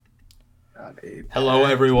Hello,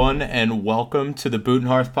 everyone, and welcome to the Boot and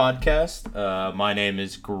Hearth podcast. My name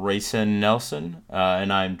is Grayson Nelson,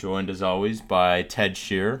 and I'm joined, as always, by Ted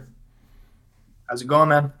Shear. How's it going,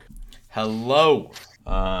 man? Hello.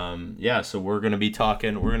 So we're gonna be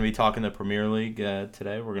talking. We're gonna be talking the Premier League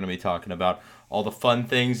today. We're gonna be talking about all the fun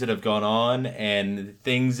things that have gone on and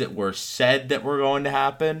things that were said that were going to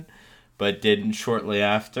happen, but didn't shortly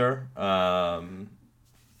after.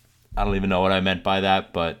 I don't even know what I meant by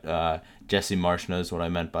that, but Jesse Marsch knows what I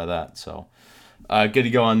meant by that. So good to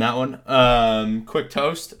go on that one. Quick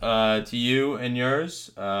toast to you and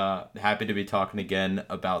yours. Happy to be talking again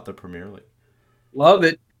about the Premier League. Love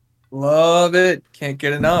it. Love it. Can't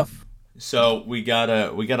get enough. So we got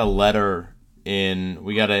a letter in.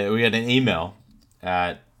 We got an email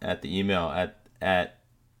at the email at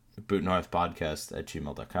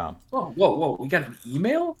bootandhearthpodcast@gmail.com. Whoa. We got an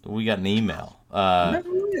email? We got an email Never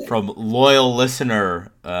did. from loyal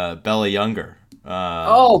listener Bella Younger.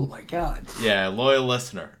 Oh my god. Yeah, loyal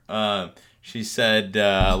listener. She said,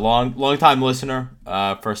 long time listener,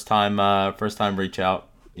 first time reach out,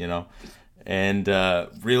 and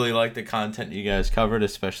really liked the content you guys covered,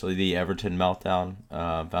 especially the Everton meltdown.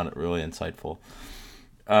 Found it really insightful.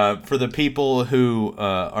 For the people who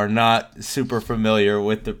are not super familiar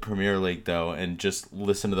with the Premier League, though, and just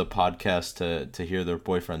listen to the podcast to hear their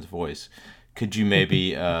boyfriend's voice, could you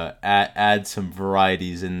maybe add some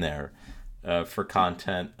varieties in there for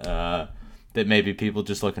content that maybe people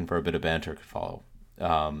just looking for a bit of banter could follow?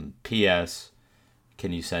 P.S.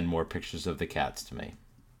 Can you send more pictures of the cats to me?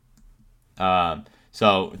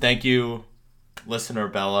 So thank you, listener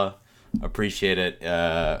Bella. Appreciate it.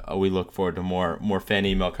 We look forward to more fan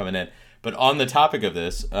email coming in. But on the topic of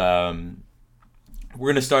this, we're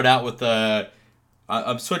gonna start out with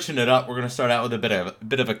I'm switching it up. We're gonna start out with a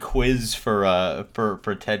bit of a quiz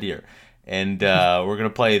for Ted here, and we're gonna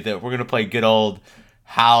play good old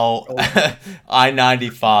how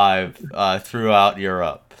I-95 throughout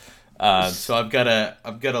Europe. So I've got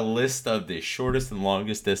a list of the shortest and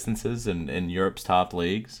longest distances in Europe's top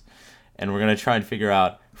leagues, and we're gonna try and figure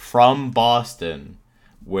out from Boston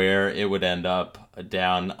where it would end up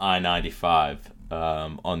down I-95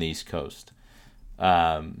 on the East Coast.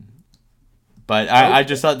 But I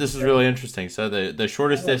just thought this was really interesting. So the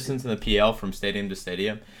shortest distance in the PL from stadium to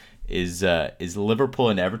stadium is Liverpool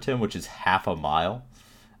and Everton, which is half a mile.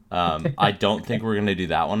 I don't think we're going to do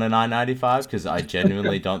that one in I-95 because I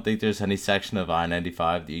genuinely don't think there's any section of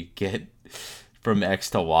I-95 that you get from X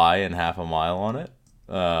to Y in half a mile on it.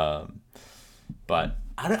 But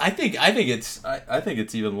I think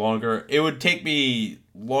it's even longer. It would take me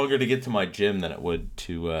longer to get to my gym than it would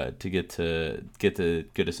to get to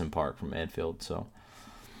Goodison Park from Anfield. So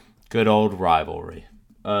good old rivalry.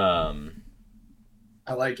 I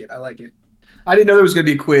like it. I didn't know there was going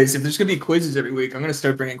to be a quiz. If there's going to be quizzes every week, I'm going to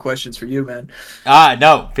start bringing questions for you, man.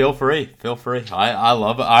 No, feel free. I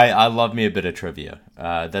love me a bit of trivia.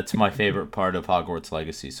 That's my favorite part of Hogwarts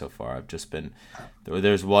Legacy so far.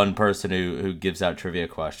 There's one person who gives out trivia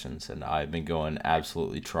questions, and I've been going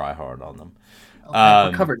absolutely try hard on them. We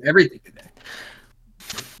covered everything today.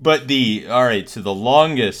 But so the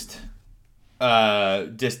longest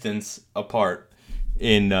distance apart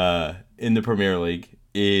in the Premier League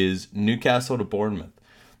is Newcastle to Bournemouth,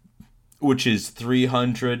 which is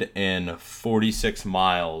 346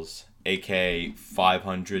 miles, aka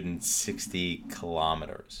 560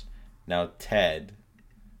 kilometers. Now, Ted,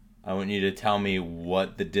 I want you to tell me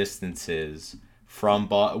what the distance is from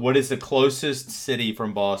what is the closest city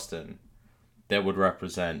from Boston that would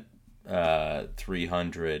represent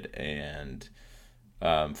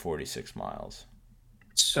 346 miles.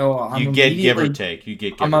 So you get give or take.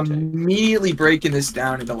 I'm immediately breaking this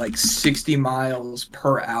down into like 60 miles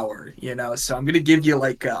per hour. So I'm gonna give you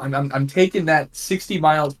I'm taking that 60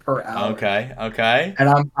 miles per hour. Okay.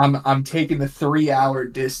 And I'm taking the 3-hour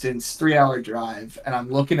distance, 3-hour drive, and I'm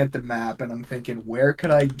looking at the map and I'm thinking, where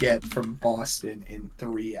could I get from Boston in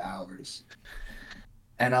 3 hours?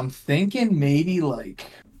 And I'm thinking maybe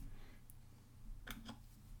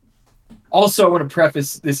Also, I want to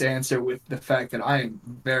preface this answer with the fact that I am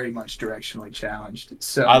very much directionally challenged.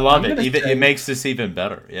 So I love it. It makes this even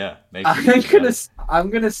better. Yeah, I'm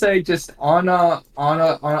gonna say just on a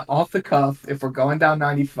off the cuff, if we're going down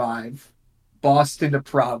 95, Boston to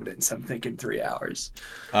Providence, I'm thinking 3 hours.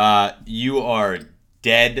 You are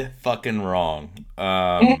dead fucking wrong.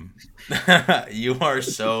 You are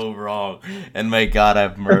so wrong, and may God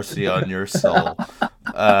have mercy on your soul.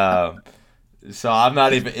 So I'm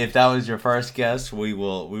not even. If that was your first guess, we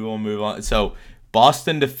will move on. So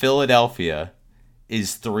Boston to Philadelphia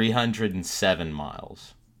is 307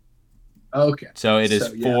 miles. Okay. So it is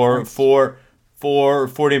So yeah,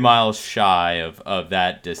 that's 40 miles shy of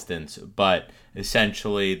that distance, but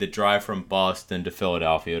essentially the drive from Boston to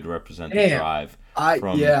Philadelphia would represent the damn. drive I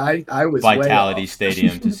from yeah, I was way Vitality off.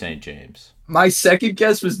 Stadium to St. James. My second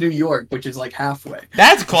guess was New York, which is like halfway.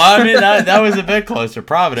 That's close. I mean, that was a bit closer.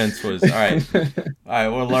 Providence was all right. All right,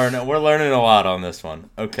 we're learning a lot on this one.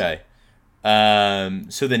 Okay.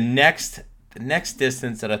 So the next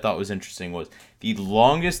distance that I thought was interesting was the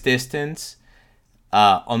longest distance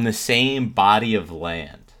on the same body of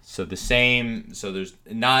land. So there's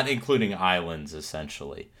not including islands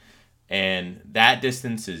essentially. And that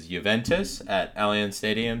distance is Juventus at Allianz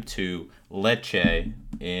Stadium to Lecce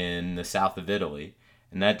in the south of Italy.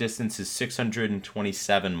 And that distance is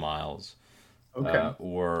 627 miles, Okay.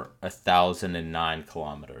 or 1,009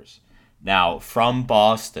 kilometers. Now, from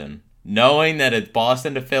Boston, knowing that it's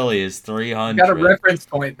Boston to Philly is Got a 300, reference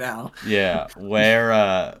point now. yeah,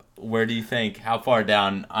 where do you think, how far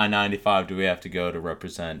down I-95 do we have to go to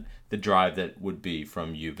represent the drive that would be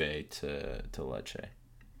from Juve to Lecce?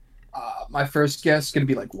 My first guess is going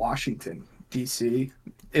to be like Washington, D.C.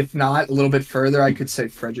 If not, a little bit further, I could say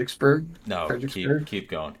Fredericksburg. No, keep Fredericksburg. keep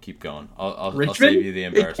going, keep going. I'll save Richmond? you the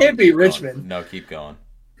It can't embarrassment. be Keep going. Richmond. No, keep going.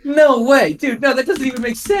 No way, dude. No, that doesn't even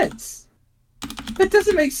make sense. That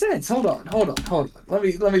doesn't make sense. Hold on. Let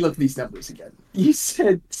me look at these numbers again. You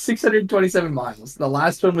said 627 miles. The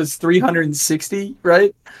last one was 360,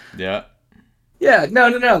 right? Yeah. Yeah,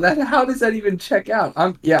 no. That how does that even check out?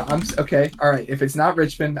 I'm okay. All right. If it's not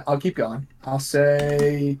Richmond, I'll keep going. I'll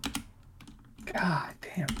say God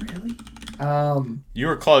damn, really? You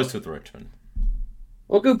were close with Richmond.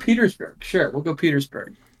 We'll go Petersburg. Sure, we'll go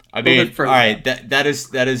Petersburg. I A little mean, bit all further right, down. that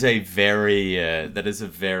is a very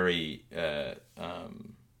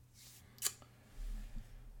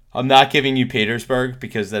I'm not giving you Petersburg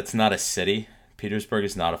because that's not a city. Petersburg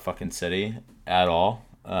is not a fucking city at all.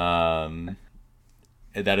 That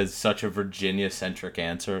is such a Virginia centric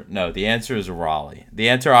answer. No, the answer is Raleigh. The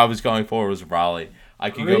answer I was going for was Raleigh. I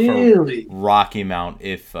could go for Really? Rocky Mount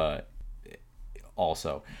if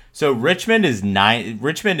also. So Richmond is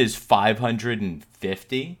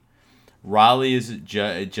 550. Raleigh is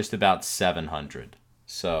just about 700.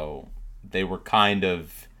 So they were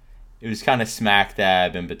it was kind of smack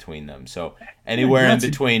dab in between them. So anywhere in That's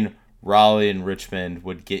between Raleigh and Richmond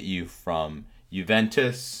would get you from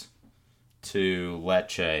Juventus to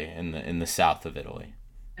Lecce in the south of Italy.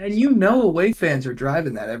 and away fans are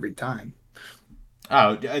driving that every time.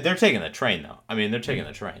 Oh, they're taking the train though. I mean, they're taking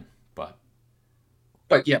the train, but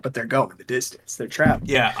But yeah, but they're going the distance. They're traveling.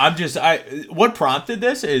 yeah, what prompted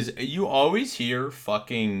this is you always hear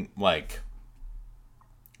fucking like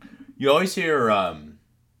you always hear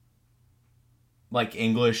like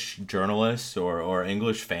English journalists or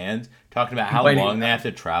English fans talking about how Complaining long they about have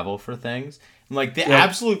to travel for things. And like the Yep.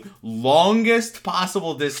 absolute longest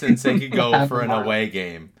possible distance they could go Half for a an mile. away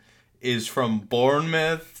game is from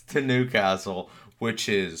Bournemouth to Newcastle, which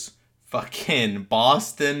is fucking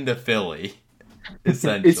Boston to Philly,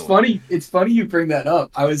 essentially. It's funny you bring that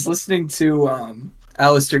up. I was listening to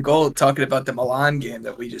Alistair Gold talking about the Milan game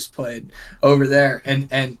that we just played over there,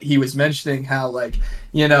 and he was mentioning how like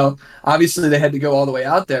obviously they had to go all the way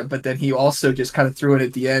out there, but then he also just kind of threw it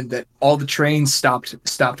at the end that all the trains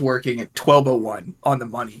stopped working at 12:01 on the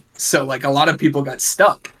money. So like a lot of people got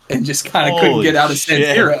stuck and just kind of couldn't Holy get out of San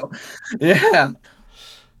shit. Siro. Yeah,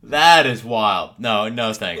 That is wild. No,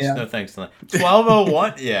 no thanks. yeah. No thanks.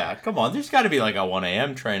 12:01? Yeah, come on. There's got to be like a 1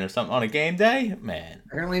 a.m. train or something on a game day. Man,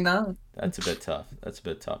 Apparently not. that's a bit tough. That's a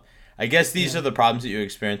bit tough. I guess these are the problems that you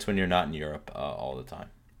experience when you're not in Europe all the time.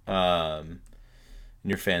 And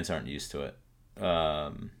your fans aren't used to it.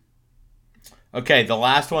 Okay, the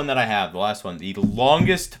last one that I have, the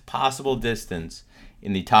longest possible distance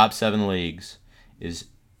in the top 7 leagues is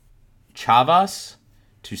Chavas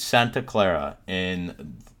to Santa Clara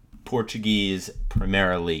in Portuguese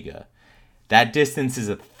Primeira Liga. That distance is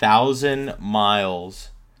 1,000 miles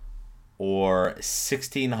or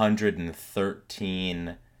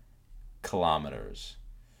 1,613 kilometers.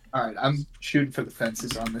 All right, I'm shooting for the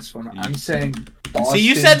fences on this one. I'm saying Boston. See,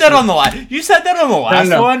 you said that on the last one,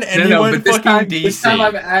 and you went but fucking this time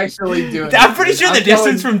I'm DC. actually doing I'm it, pretty dude. sure the I'm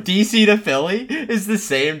distance going- from DC to Philly is the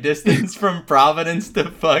same distance from Providence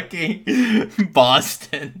to fucking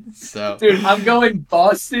Boston. So, Dude, I'm going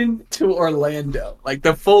Boston to Orlando, like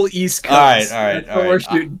the full East Coast. all right. That's what we're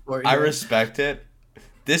shooting for. I here. respect it.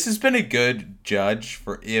 This has been a good judge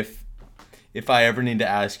for if I ever need to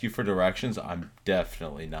ask you for directions, I'm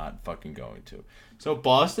definitely not fucking going to. So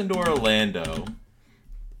Boston to Orlando.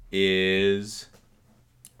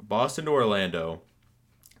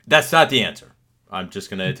 That's not the answer. I'm just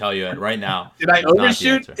gonna tell you it right now. Did I That is not the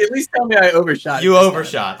overshoot? answer. At least tell me I overshot You this time.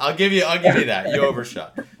 overshot. I'll give you that. You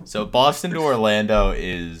overshot. So Boston to Orlando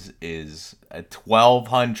is at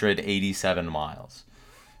 1,287 miles.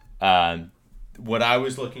 What I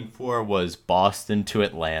was looking for was Boston to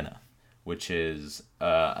Atlanta, which is Okay,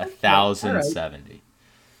 all right, 1,070.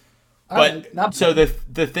 all right, But not so bad.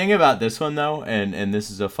 the thing about this one though, and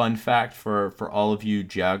this is a fun fact for all of you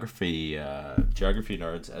geography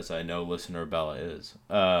nerds, as I know listener Bella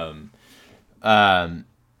um,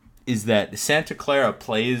 is that Santa Clara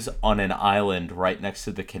plays on an island right next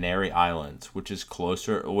to the Canary Islands, which is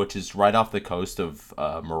right off the coast of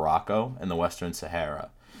Morocco and the Western Sahara.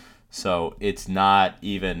 So it's not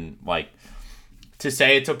even like to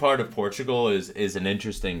say it's a part of Portugal is an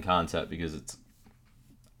interesting concept because it's.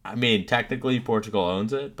 I mean, technically Portugal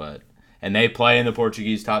owns it, but and they play in the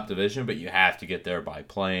Portuguese top division, but you have to get there by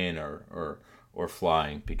plane or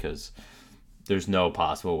flying because there's no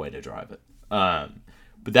possible way to drive it.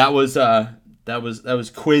 But that was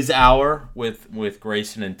quiz hour with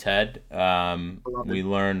Grayson and Ted. I love it. We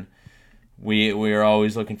learn we are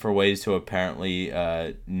always looking for ways to apparently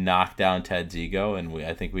knock down Ted's ego, and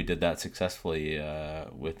I think we did that successfully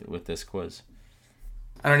with this quiz.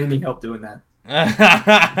 I don't need any help doing that.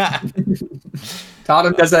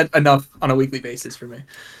 Tottenham does that enough on a weekly basis for me.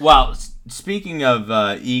 Well, speaking of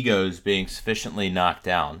egos being sufficiently knocked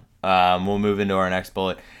down, we'll move into our next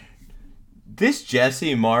bullet. This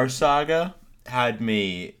Jesse Marsch saga had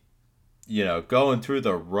me, going through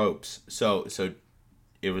the ropes. So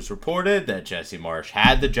it was reported that Jesse Marsch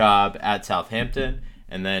had the job at Southampton,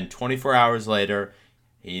 and then 24 hours later,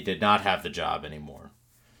 he did not have the job anymore.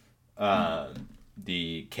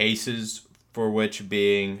 The cases for which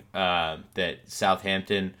being that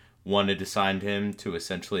Southampton wanted to sign him to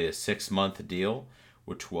essentially a 6-month deal,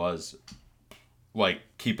 which was like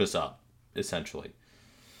keep us up, essentially.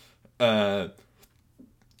 And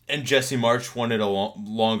Jesse Marsch wanted a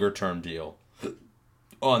longer term deal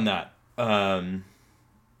on that. And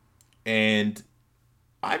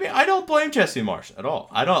I mean, I don't blame Jesse Marsch at all.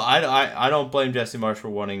 I don't blame Jesse Marsch for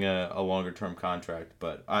wanting a longer term contract.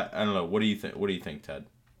 But I don't know. What do you think? What do you think, Ted?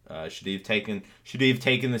 Should he have taken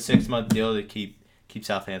the 6-month deal to keep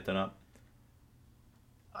Southampton up?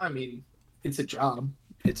 I mean, it's a job.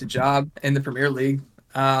 It's a job in the Premier League.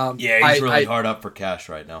 Yeah, he's really hard up for cash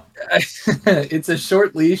right now. It's a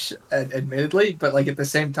short leash, admittedly, but like at the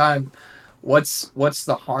same time, what's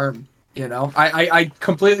the harm? I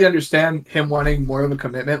completely understand him wanting more of a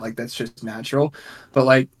commitment. Like that's just natural, but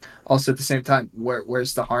like also at the same time,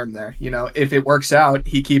 where's the harm there? If it works out,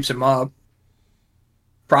 he keeps him up.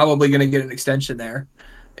 Probably going to get an extension there.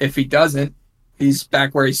 If he doesn't, he's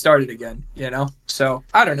back where he started again. So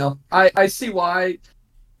I don't know. I see why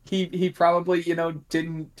he probably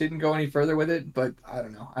didn't go any further with it, but I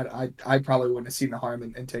don't know. I probably wouldn't have seen the harm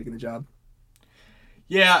in taking the job.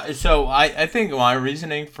 Yeah, so I think my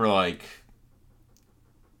reasoning for like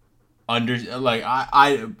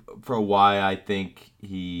I for why I think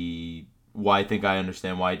I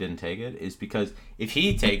understand why he didn't take it is because if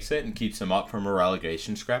he takes it and keeps him up from a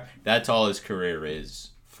relegation scrap, that's all his career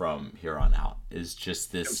is from here on out. Is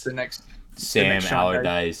just this The next Sam Sean Dyche.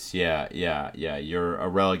 Allardyce. Yeah. You're a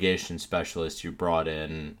relegation specialist you brought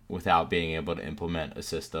in without being able to implement a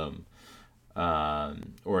system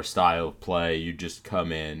or a style of play. You just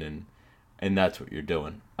come in and that's what you're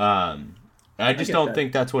doing. I just get don't that.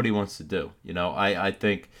 think that's what he wants to do. I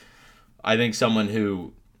think someone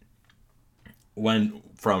who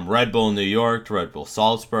went from Red Bull New York to Red Bull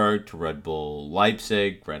Salzburg to Red Bull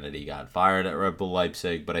Leipzig. Granted, he got fired at Red Bull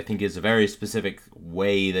Leipzig, but I think he has a very specific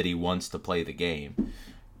way that he wants to play the game.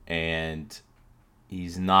 And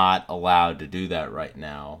he's not allowed to do that right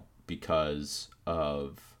now because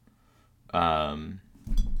of...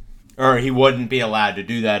 or he wouldn't be allowed to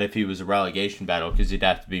do that if he was a relegation battle because he'd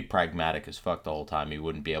have to be pragmatic as fuck the whole time. He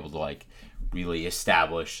wouldn't be able to, like, really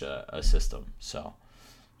establish a system, so...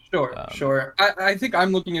 Sure. I think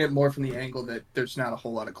I'm looking at it more from the angle that there's not a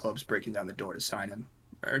whole lot of clubs breaking down the door to sign him,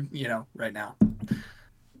 right now.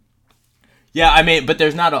 Yeah, I mean, but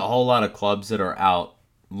there's not a whole lot of clubs that are out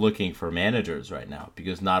looking for managers right now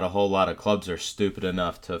because not a whole lot of clubs are stupid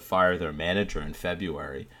enough to fire their manager in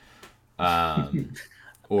February. Or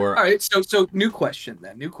All right, so new question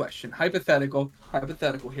then. New question. Hypothetical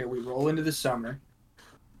here. We roll into the summer.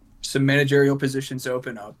 Some managerial positions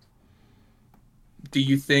open up. Do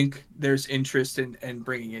you think there's interest in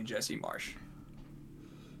bringing in Jesse Marsch?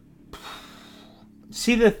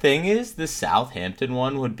 see, the thing is, the Southampton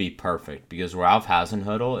one would be perfect because Ralph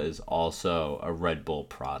Hasenhüttl is also a Red Bull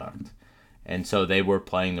product. And so they were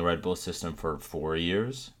playing the Red Bull system for 4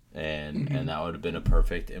 years. and that would have been a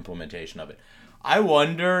perfect implementation of it. I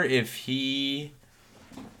wonder if he.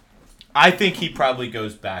 I think he probably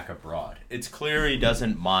goes back abroad. It's clear he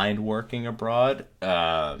doesn't mind working abroad.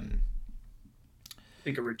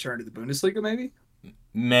 Think a return to the Bundesliga, maybe.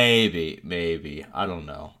 Maybe. I don't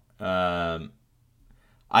know.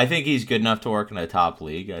 I think he's good enough to work in a top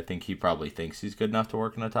league. I think he probably thinks he's good enough to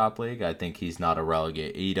work in a top league. I think he's not a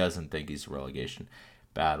relegate. He doesn't think he's a relegation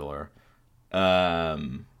battler.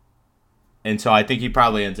 And so I think he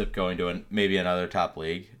probably ends up going to maybe another top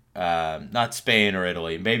league. Not Spain or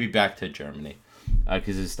Italy. Maybe back to Germany.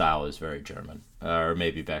 Because his style is very German. Or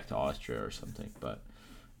maybe back to Austria or something. But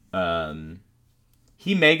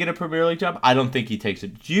he may get a Premier League job. I don't think he takes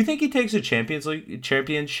it. Do you think he takes a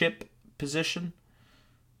championship position?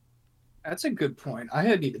 That's a good point. I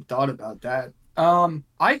hadn't even thought about that.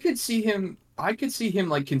 I could see him. I could see him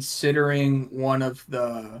like considering one of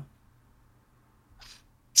the.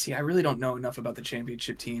 See, I really don't know enough about the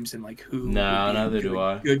championship teams and like who would No, be a neither do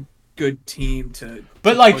I. good team to.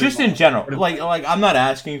 But To like put him just in on. general, Put him like I'm not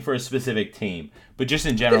asking for a specific team, but just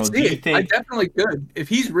in general, do you I think? definitely could. If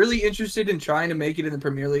he's really interested in trying to make it in the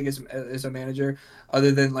Premier League as a manager,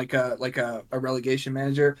 other than a relegation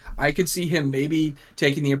manager, I could see him maybe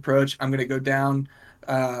taking the approach. I'm going to go down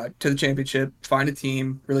to the championship, find a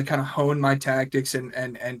team, really kind of hone my tactics, and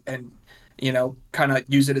kind of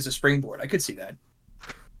use it as a springboard. I could see that.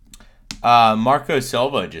 Marco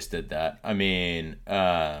Silva just did that. I mean,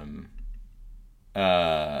 yeah,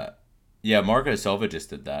 Marco Silva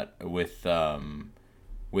just did that with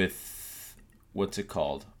what's it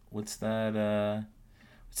called? What's that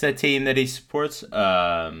team that he supports?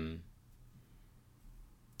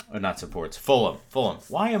 Or not supports. Fulham.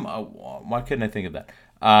 Why couldn't I think of that?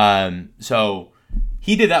 So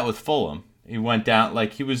he did that with Fulham. He went down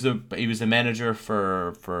like he was the manager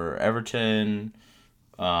for Everton,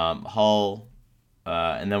 Hull,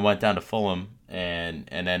 and then went down to Fulham and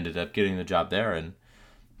ended up getting the job there. And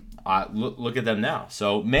look at them now.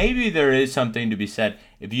 So maybe there is something to be said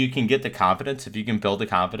if you can get the confidence, if you can build the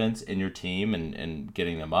confidence in your team and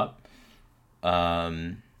getting them up.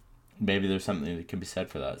 Maybe there's something that can be said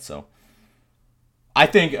for that. So I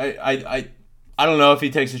think I don't know if he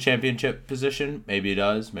takes a championship position. Maybe he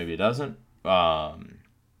does. Maybe he doesn't. But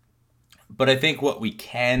I think what we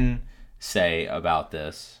can say about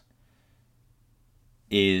this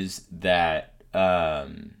is that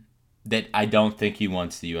that I don't think he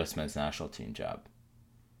wants the U.S. men's national team job.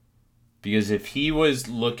 Because if he was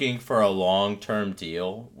looking for a long-term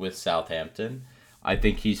deal with Southampton, I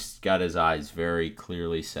think he's got his eyes very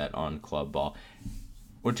clearly set on club ball.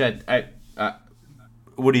 Which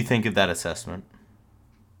what do you think of that assessment?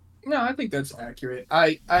 No, I think that's accurate.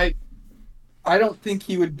 I don't think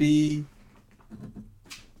he would be.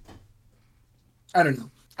 I don't know.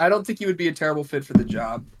 I don't think he would be a terrible fit for the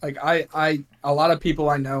job. Like a lot of people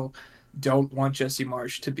I know don't want Jesse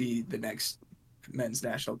Marsch to be the next men's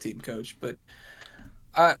national team coach, but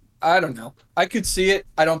I don't know. I could see it.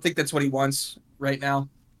 I don't think that's what he wants right now.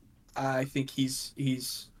 I think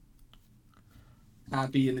he's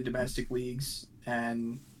happy in the domestic leagues,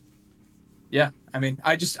 and yeah, I mean,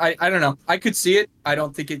 I don't know. I could see it. I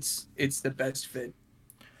don't think it's the best fit,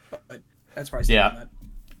 but that's where I stand on Yeah, that.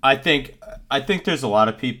 I think there's a lot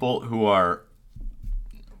of people who are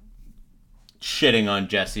shitting on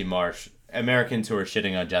Jesse Marsch. Americans who are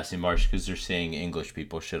shitting on Jesse Marsch because they're seeing English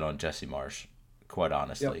people shit on Jesse Marsch. Quite Yep.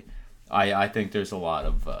 honestly, I think there's a lot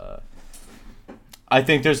of I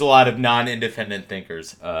think there's a lot of non-independent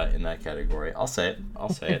thinkers in that category. I'll say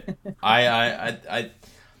it.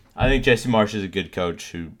 I think Jesse Marsch is a good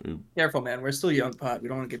coach who. Careful, man. We're still young pot. We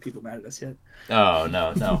don't want to get people mad at us yet. Oh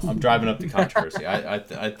no! I'm driving up the controversy. I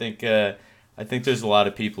think there's a lot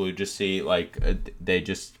of people who just see like they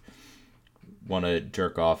just want to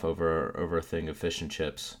jerk off over a thing of fish and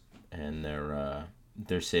chips, and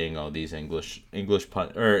they're seeing all these English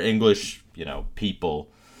people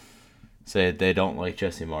say they don't like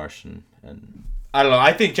Jesse Marsch and I don't know.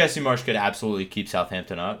 I think Jesse Marsch could absolutely keep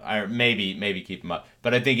Southampton up, or maybe keep him up.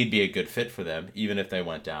 But I think he'd be a good fit for them, even if they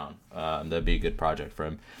went down. That'd be a good project for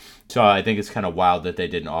him. So I think it's kind of wild that they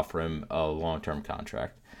didn't offer him a long-term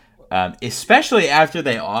contract, especially after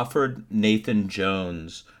they offered Nathan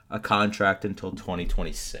Jones a contract until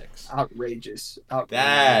 2026. Outrageous. That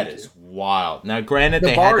Outrageous. is wild. Now, granted, The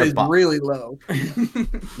they had bar to is buy. really low.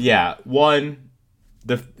 Yeah, one.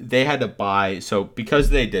 They had to buy, so because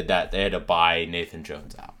they did that, they had to buy Nathan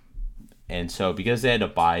Jones out. And so because they had to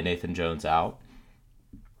buy Nathan Jones out,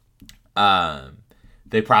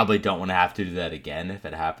 they probably don't want to have to do that again if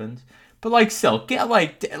it happens. But like still, get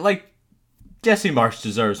like Jesse Marsch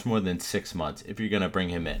deserves more than 6 months if you're gonna bring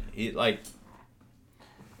him in. It.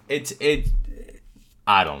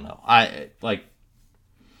 I don't know. I like.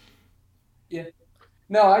 Yeah.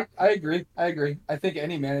 No, I agree. I agree. I think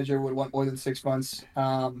any manager would want more than 6 months.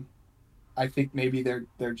 I think maybe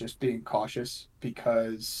they're just being cautious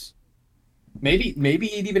because maybe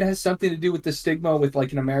it even has something to do with the stigma with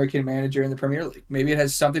like an American manager in the Premier League. Maybe it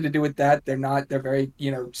has something to do with that. They're very,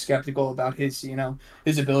 skeptical about his,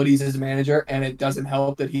 his abilities as a manager, and it doesn't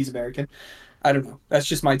help that he's American. I don't know. That's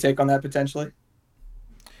just my take on that potentially.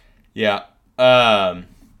 Yeah. Um.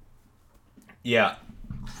 Yeah.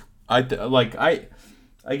 I get what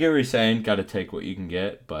you're saying. Got to take what you can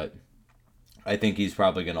get, but I think he's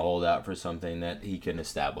probably going to hold out for something that he can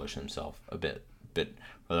establish himself bit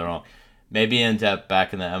further on. Maybe he ends up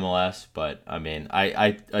back in the MLS, but I mean,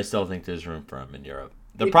 I still think there's room for him in Europe.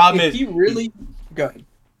 The problem If is he really go ahead.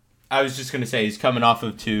 I was just gonna say he's coming off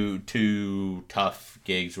of two tough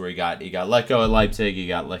gigs where he got let go at Leipzig, he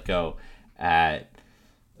got let go at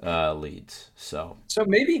Leeds. So So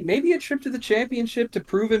maybe a trip to the championship to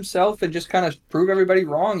prove himself and just kind of prove everybody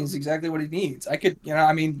wrong is exactly what he needs. I could,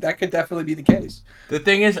 I mean, that could definitely be the case. the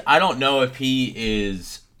thing is, I don't know if he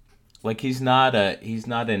is like he's not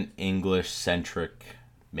an English centric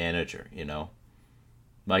manager.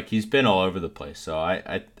 Like he's been all over the place. So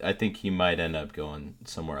I think he might end up going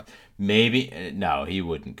somewhere else. Maybe no, he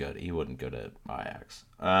wouldn't go to Ajax.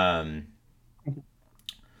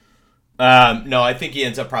 No, I think he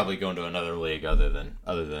ends up probably going to another league other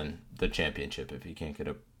than the championship if he can't get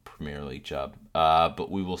a Premier League job. But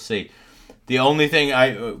we will see. The only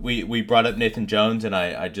thing we brought up Nathan Jones, and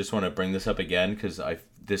I just want to bring this up again because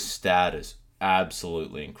this stat is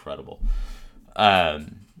absolutely incredible.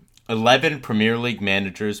 11 Premier League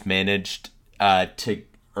managers managed to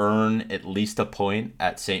earn at least a point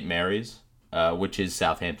at St. Mary's, which is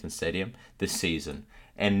Southampton Stadium, this season,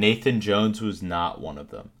 and Nathan Jones was not one of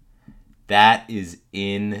them. That is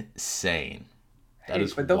insane. That Hey,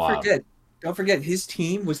 is but wild. don't forget, his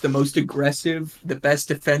team was the most aggressive, the best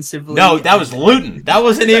No, defensively, that was Luton. That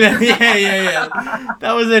wasn't even. Yeah, yeah, yeah.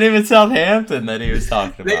 That wasn't even Southampton that he was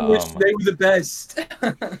talking about. Oh my, they were the best.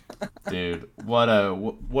 dude, what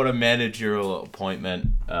a managerial appointment.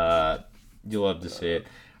 You'll love to see it.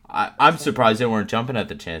 I'm surprised they weren't jumping at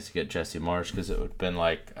the chance to get Jesse Marsch because it would have been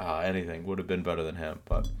like anything would have been better than him.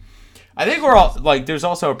 But I think we're all like, there's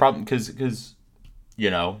also a problem because you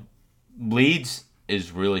know, Leeds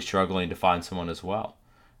is really struggling to find someone as well.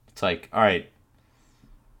 It's like, all right,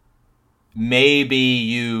 maybe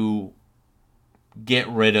you get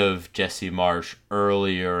rid of Jesse Marsch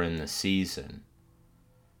earlier in the season.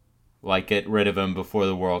 Like, get rid of him before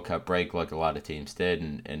the World Cup break, like a lot of teams did,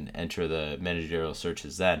 and enter the managerial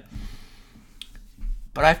searches then.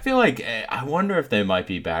 But I feel like, I wonder if they might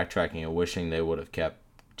be backtracking and wishing they would have kept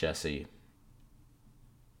Jesse.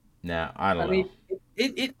 Nah, I I don't know.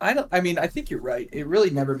 mean, I don't. I mean, I think you're right. It really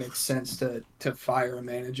never makes sense to fire a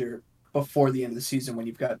manager before the end of the season when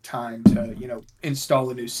you've got time to install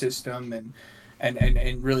a new system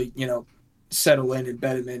and really settle in and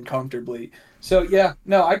bed him in comfortably. So yeah,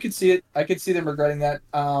 no, I could see it. I could see them regretting that.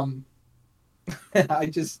 I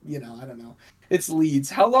just I don't know. It's Leeds.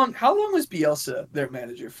 How long was Bielsa their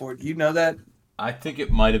manager for? Do you know that? I think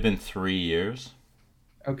it might have been 3 years.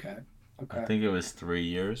 Okay. I Okay. think it was 3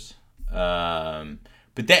 years. Um,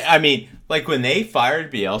 but I mean, like when they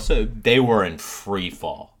fired Bielsa, they were in free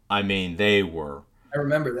fall. I mean, they were I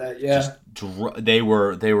remember that. just Yeah. they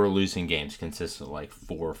were losing games consistently, like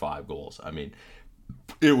 4 or 5 goals. I mean,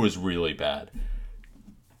 it was really bad.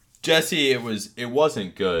 Jesse, it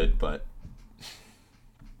wasn't good, but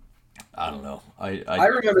I don't know. I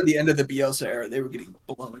remember the end of the Bielsa era. They were getting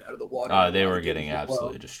blown out of the water in a They lot were of games getting as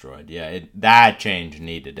absolutely well. destroyed. Yeah, that change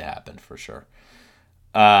needed to happen for sure.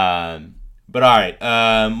 But all right,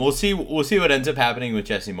 we'll see what ends up happening with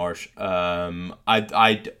Jesse Marsch.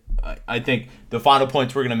 I think the final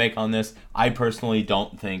points we're gonna make on this. I personally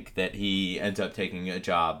don't think that he ends up taking a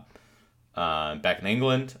job back in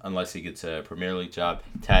England unless he gets a Premier League job.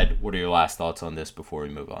 Ted, what are your last thoughts on this before we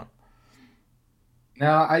move on?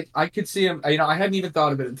 Now, I could see him. I hadn't even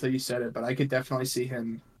thought of it until you said it, but I could definitely see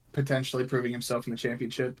him potentially proving himself in the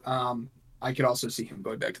championship. I could also see him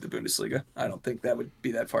going back to the Bundesliga. I don't think that would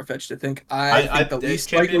be that far fetched to think. I think the The least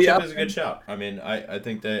likely championship is a good option. shout. I mean, I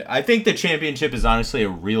think the championship is honestly a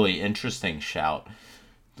really interesting shout.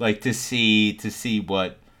 Like to see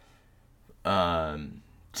um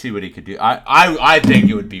see what he could do. I think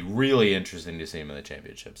it would be really interesting to see him in the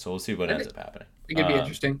championship. So we'll see what I ends think up happening. it could be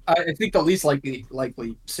interesting. I think the least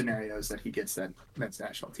likely scenario is that he gets that men's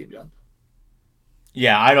national team job.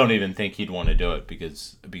 Yeah, I don't even think he'd want to do it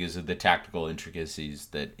because of the tactical intricacies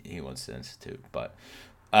that he wants to institute. But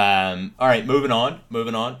all right, moving on,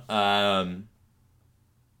 moving on.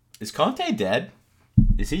 Is Conte dead?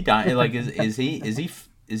 Is he dying? Like, is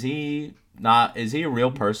he not? Is he a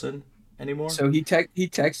real person anymore? So he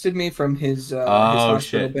texted me from his Oh hospital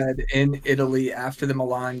shit! bed in Italy after the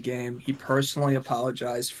Milan game. He personally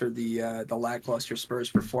apologized for the lackluster Spurs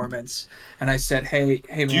performance, and I said, "Hey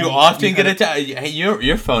Do you man, often get a text? Hey,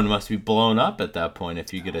 your phone must be blown up at that point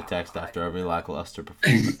if you get a text after every lackluster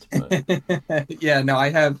performance. But yeah, no, I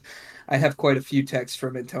have quite a few texts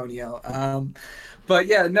from Antonio. But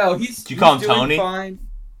yeah, no, he's do you call he's him doing Tony? fine.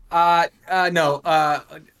 No,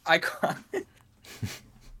 I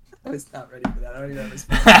I was not ready for that. I don't even know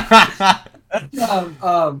response.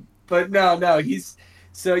 But no, he's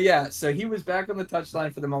so yeah. So he was back on the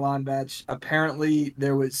touchline for the Milan match. Apparently,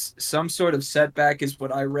 there was some sort of setback, is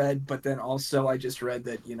what I read. But then also, I just read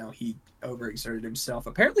that he overexerted himself.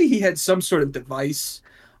 Apparently, he had some sort of device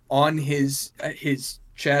on his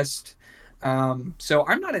chest. So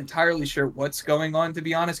I'm not entirely sure what's going on, to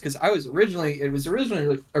be honest, because it was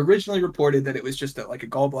originally reported that it was just like a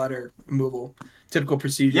gallbladder removal typical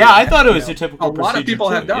procedure Yeah, I that thought it was a a typical lot of procedure people too.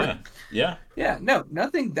 have Yeah, done. yeah. Yeah, no,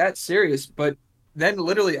 nothing that serious. But then,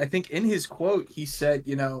 literally, I think in his quote, he said,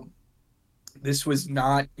 this was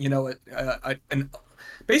not,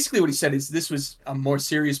 basically what he said is this was a more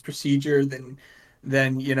serious procedure than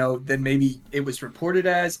maybe it was reported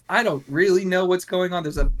as. I don't really know what's going on.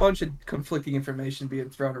 There's a bunch of conflicting information being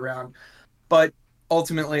thrown around, but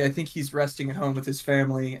ultimately, I think he's resting at home with his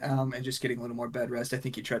family, and just getting a little more bed rest. I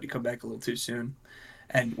think he tried to come back a little too soon,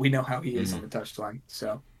 and we know how he is on Mm-hmm. the touchline,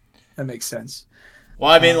 so that makes sense.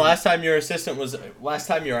 Well, I mean, Um, last time your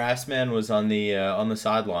ass man was on the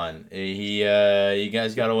sideline. You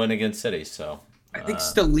guys got to win against City, so I think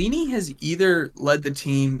Stellini has either led the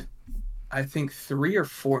team, I think, 3 or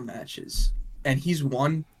 4 matches, and he's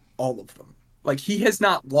won all of them. Like, he has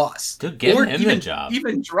not lost dude, give or him the even job.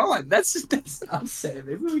 even drawn. That's what I'm saying.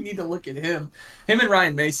 Maybe we need to look at him and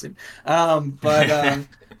Ryan Mason. But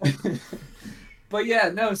but yeah,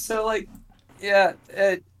 no. So like, yeah,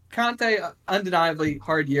 Conte, undeniably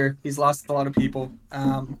hard year. He's lost a lot of people.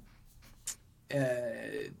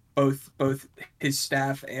 Both his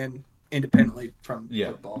staff and independently from Yeah.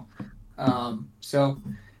 football. So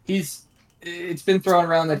he's it's been thrown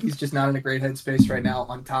around that he's just not in a great headspace right now.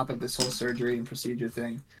 On top of this whole surgery and procedure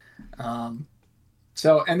thing. Um,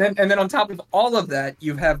 and then on top of all of that,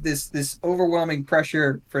 you have this overwhelming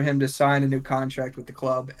pressure for him to sign a new contract with the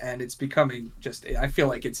club, and it's becoming just. I feel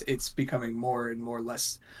like it's becoming more and more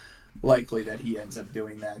less likely that he ends up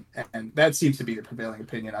doing that, and that seems to be the prevailing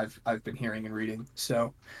opinion I've been hearing and reading.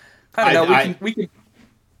 So I don't know. I We can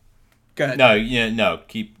go ahead. no, yeah, no.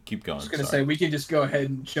 Keep Just going. gonna Sorry. say we can just go ahead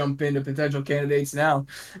and jump into potential candidates now.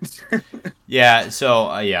 Yeah.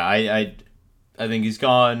 So yeah, I think he's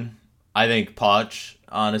gone. I think Poch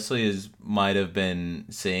honestly is might have been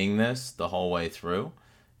seeing this the whole way through,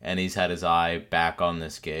 and he's had his eye back on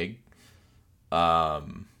this gig.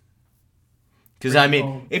 Um, Because Bring I him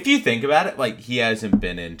mean, home. if you think about it, like he wasn't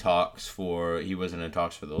in talks for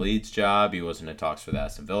the Leeds job, he wasn't in talks for the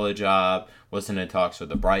Aston Villa job, wasn't in talks for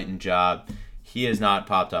the Brighton job. He has not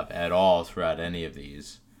popped up at all throughout any of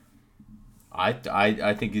these.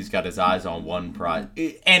 I think he's got his eyes on one prize,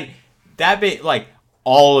 and that be like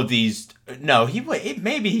all of these. No,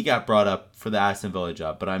 maybe he got brought up for the Aston Villa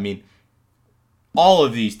job, but I mean, all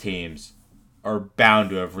of these teams are bound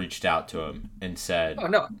to have reached out to him and said, Oh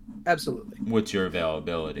no, absolutely. what's your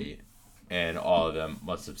availability? And all of them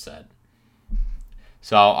must have said.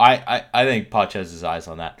 So I think Poch has his eyes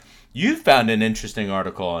on that. You found an interesting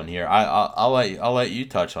article on here. I'll let you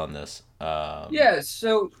touch on this. Yeah,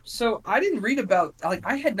 so I didn't read about, like,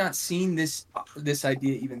 I had not seen this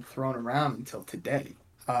idea even thrown around until today.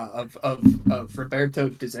 Of Roberto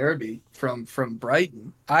De Zerbi from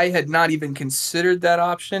Brighton. I had not even considered that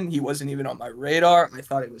option. He wasn't even on my radar. I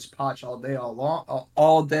thought it was Poch all day,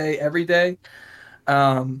 all day, every day.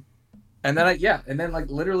 Um, and then and then like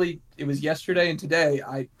literally, it was yesterday and today.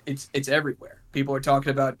 It's everywhere. People are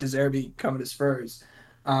talking about De Zerbi coming to Spurs.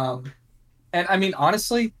 Um, and I mean,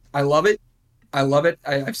 honestly, I love it. I love it.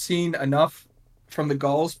 I've seen enough from the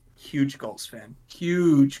goals. Huge goals fan.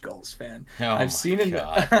 Huge goals fan. Oh I've my seen en-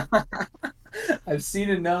 god. I've seen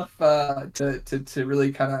enough to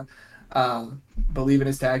really kind of believe in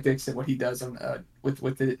his tactics and what he does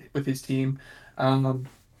with his team. Um,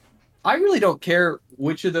 I really don't care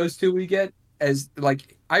which of those two we get. As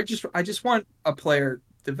like, I just want a player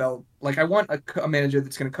develop. Like I want a manager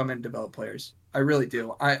that's going to come in and develop players. I really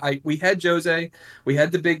do. We had Jose, we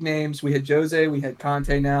had the big names, we had Jose, we had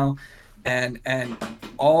Conte now, and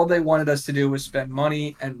all they wanted us to do was spend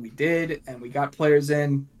money, and we did, and we got players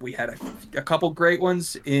in. We had a couple great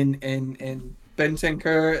ones in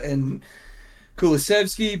Bentancur and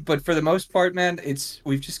Kulisevsky, but for the most part, man,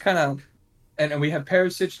 we've just kind of and we have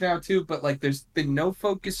Perisic now too, but like there's been no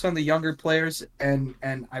focus on the younger players, and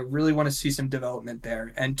I really want to see some development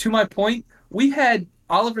there. And to my point, we had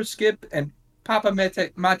Oliver Skip and Papa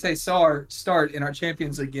Mate Sar start in our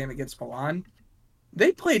Champions League game against Milan.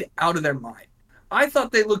 They played out of their mind. I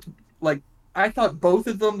thought they looked like I thought both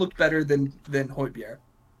of them looked better than Højbjerg.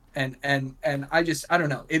 And I don't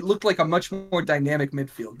know. It looked like a much more dynamic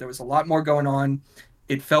midfield. There was a lot more going on.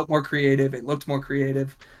 It felt more creative. It looked more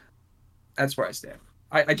creative. That's where I stand.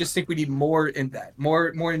 I just think we need more in that.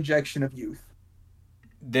 More injection of youth.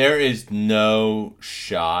 There is no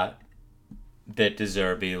shot that De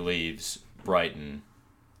Zerbi leaves Brighton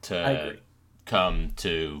to come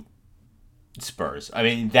to Spurs. I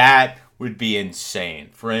mean, that would be insane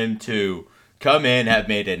for him to come in, have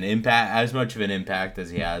made an impact, as much of an impact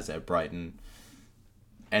as he has at Brighton,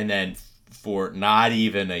 and then for not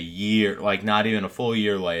even a year, like not even a full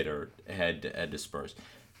year later, head to Spurs.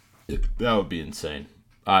 That would be insane.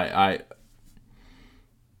 I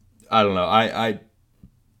don't know. I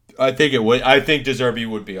think it would. I think De Zerbi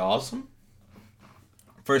would be awesome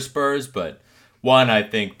for Spurs, but one, I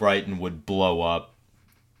think Brighton would blow up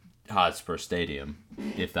Hotspur Stadium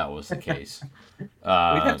if that was the case. We'd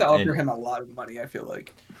have to offer him a lot of money, I feel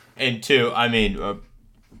like. And two, I mean,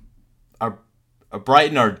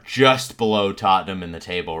 Brighton are just below Tottenham in the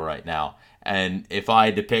table right now. And if I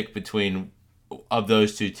had to pick between of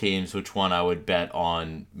those two teams, which one I would bet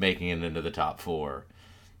on making it into the top four,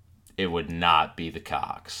 it would not be the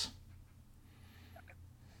Cox.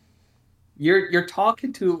 You're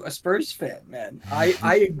talking to a Spurs fan, man.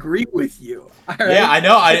 I agree with you. Right? Yeah, I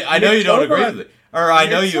know. I know you don't agree with it, or I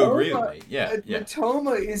know you agree with me. Yeah, yeah.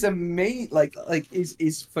 Matoma is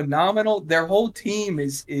is phenomenal. Their whole team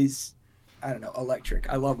is I don't know, electric.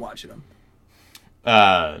 I love watching them.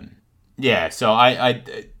 Yeah. So I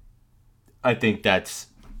think that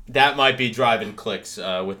might be driving clicks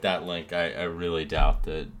with that link. I really doubt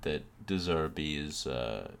that De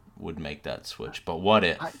Zerbi would make that switch. But what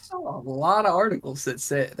if? I saw a lot of articles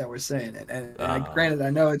that were saying it, and granted,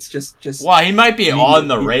 I know it's just. Well, he might be on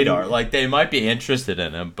the radar. Like they might be interested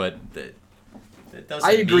in him, but that doesn't.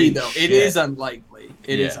 I agree, though. Shit. It is unlikely.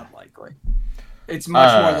 It is unlikely. It's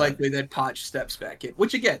much more likely that Poch steps back in.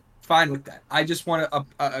 Which again, fine with that. I just want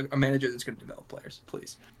a manager that's going to develop players,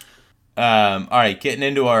 please. All right, getting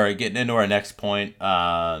into our next point.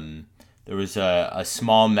 There was a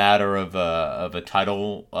small matter of a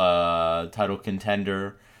title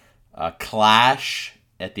contender clash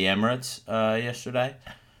at the Emirates yesterday.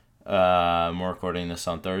 We're recording this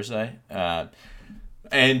on Thursday,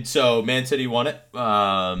 and so Man City won it.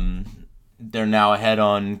 They're now ahead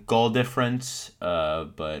on goal difference,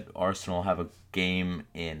 but Arsenal have a game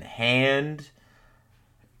in hand.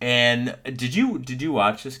 And did you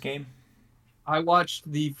watch this game? I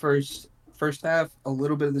watched the first half, a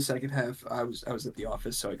little bit of the second half. I was at the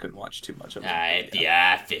office, so I couldn't watch too much of it. At the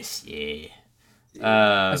office, yeah.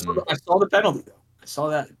 I saw the penalty though. I saw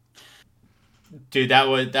that. Dude, that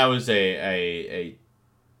was a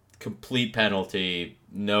complete penalty,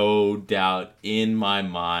 no doubt in my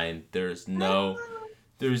mind. There's no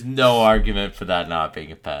argument for that not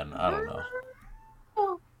being a pen. I don't know.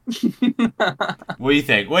 What do you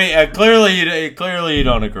think? Wait, clearly you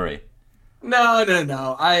don't agree.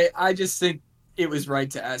 No. I just think it was right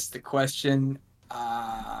to ask the question.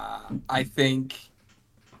 I think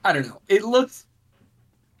I don't know. It looked.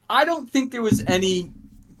 I don't think there was any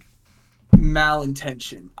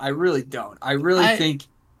malintention. I really don't. I really think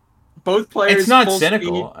both players. It's not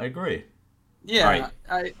cynical. Speed. I agree. Yeah,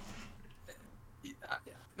 right.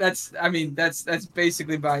 That's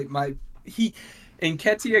basically my he.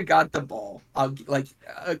 Nketiah got the ball.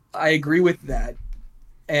 I agree with that,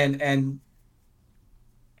 and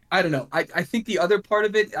I don't know. I think the other part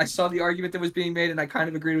of it, I saw the argument that was being made, and I kind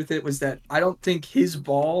of agreed with it. Was that I don't think his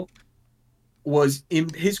ball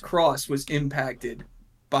his cross was impacted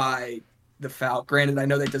by the foul. Granted, I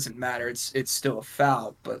know that doesn't matter. It's still a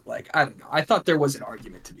foul, but I don't know. I thought there was an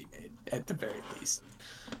argument to be made at the very least.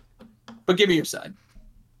 But give me your side.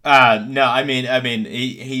 No, I mean,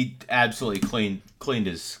 he absolutely cleaned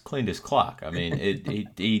his clock. I mean,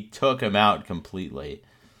 he took him out completely.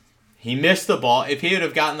 He missed the ball. If he would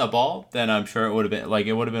have gotten the ball, then I'm sure it would have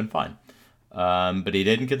been fine. But he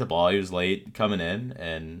didn't get the ball. He was late coming in,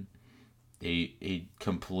 and he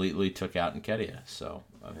completely took out Nketiah. So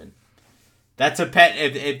I mean, that's a pet.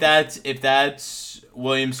 If that's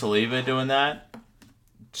William Saliba doing that,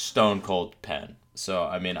 stone cold pen. So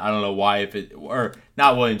I mean, I don't know why if it or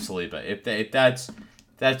not William Saliba. If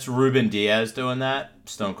that's Ruben Diaz doing that,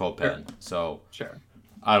 stone cold pen. So Sure.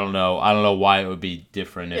 I don't know. I don't know why it would be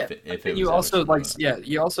different Yeah. if it And was you also Ederson like, doing it. yeah,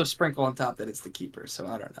 you also sprinkle on top that it's the keeper. So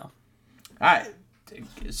I don't know. I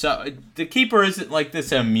so the keeper isn't like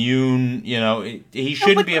this immune. He No,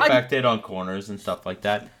 shouldn't but be affected on corners and stuff like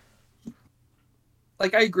that.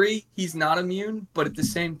 I agree he's not immune, but at the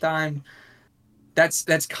same time, that's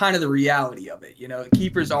kind of the reality of it.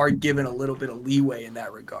 Keepers are given a little bit of leeway in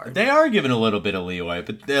that regard. They are given a little bit of leeway,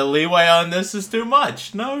 but the leeway on this is too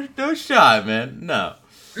much. No shot, man. No.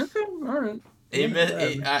 Okay, all right. He missed.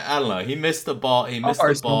 I don't know. He missed the ball. He Fuck missed the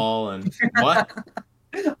Arsenal. ball, and what?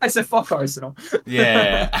 I said fuck Arsenal.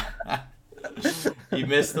 Yeah. He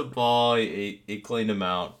missed the ball. He cleaned him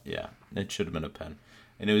out. Yeah, it should have been a pen.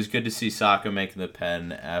 And it was good to see Saka making the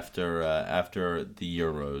pen after the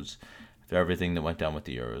Euros, after everything that went down with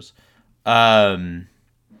the Euros.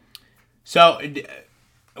 So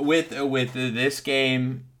with this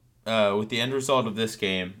game, with the end result of this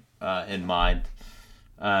game in mind,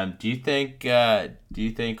 do you think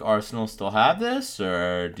Arsenal still have this,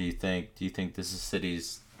 or do you think this is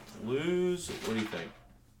City's to lose? What do you think?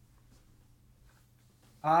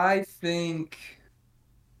 I think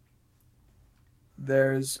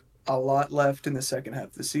there's a lot left in the second half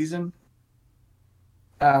of the season.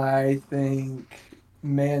 I think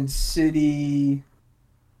Man City.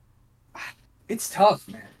 It's tough,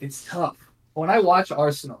 man. It's tough. When I watch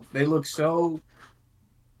Arsenal, they look so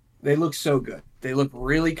good. They look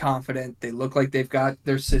really confident. They look like they've got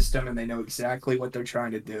their system and they know exactly what they're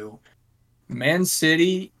trying to do. Man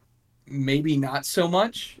City, maybe not so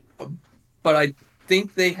much, but I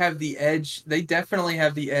think they have the edge. They definitely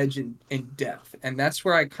have the edge in depth. And that's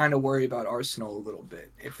where I kind of worry about Arsenal a little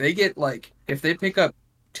bit. If they pick up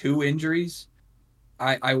two injuries,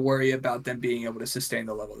 I worry about them being able to sustain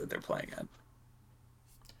the level that they're playing at.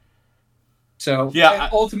 So Yeah,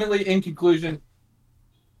 ultimately, in conclusion,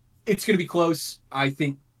 it's going to be close. I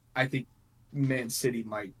think Man City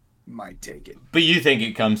might take it. but you think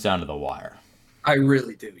it comes down to the wire? I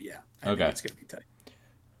really do. Yeah, I think Okay. it's going to be tight.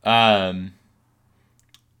 Um,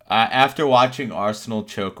 after watching Arsenal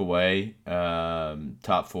choke away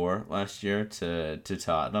top four last year to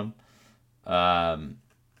Tottenham, um,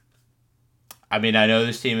 I mean, I know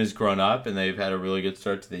this team has grown up and they've had a really good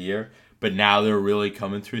start to the year, but now they're really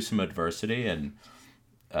coming through some adversity. And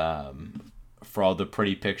for all the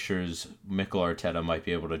pretty pictures Mikel Arteta might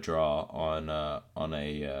be able to draw on a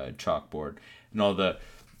chalkboard, and all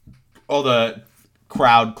the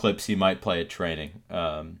crowd clips he might play at training,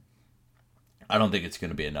 I don't think it's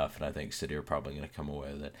going to be enough, and I think City are probably going to come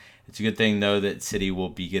away with it. It's a good thing, though, that City will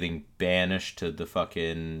be getting banished to the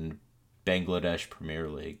fucking Bangladesh Premier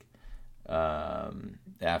League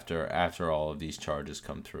after all of these charges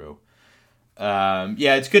come through.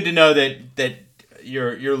 Yeah, it's good to know that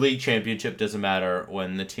your league championship doesn't matter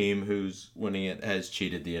when the team who's winning it has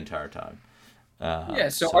cheated the entire time. Yeah,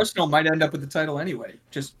 so Arsenal might end up with the title anyway,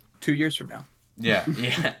 just 2 years from now. Yeah.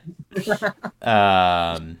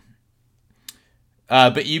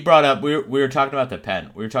 But you brought up we were talking about the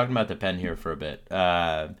pen. We were talking about the pen here for a bit.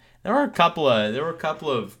 There were a couple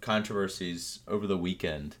of controversies over the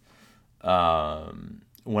weekend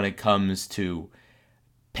when it comes to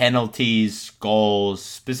penalties, goals,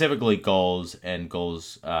 specifically goals, and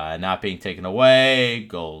goals not being taken away,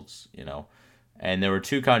 goals, And there were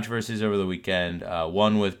two controversies over the weekend,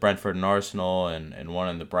 one with Brentford and Arsenal and one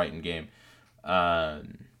in the Brighton game.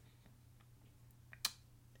 And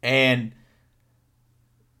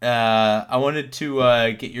I wanted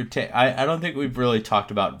to get your take. I don't think we've really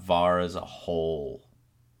talked about VAR as a whole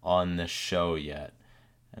on this show yet.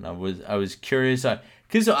 And I was curious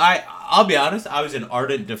because I'll be honest, I was an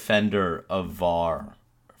ardent defender of VAR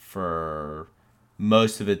for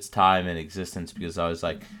most of its time in existence because I was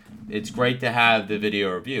like, it's great to have the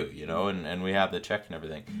video review, and we have the check and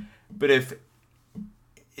everything. But if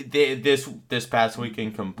this past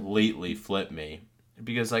weekend completely flipped me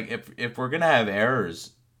because if we're gonna have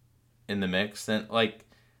errors in the mix, then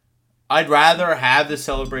I'd rather have the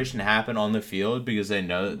celebration happen on the field because they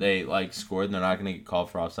know that they scored and they're not going to get called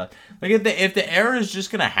for offside. If the error is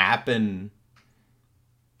just going to happen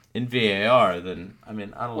in VAR, then I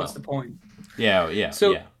mean I don't know. What's the point? Yeah.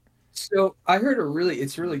 So I heard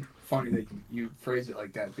it's really funny that you phrase it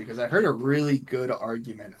like that because I heard a really good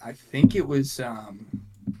argument. I think it was on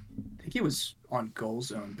Goal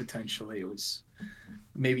Zone potentially. It was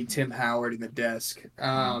maybe Tim Howard in the desk.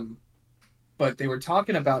 but they were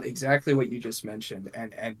talking about exactly what you just mentioned,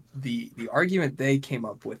 and the argument they came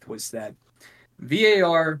up with was that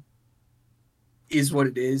VAR is what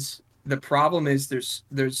it is. The problem is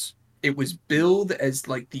there's it was billed as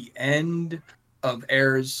like the end of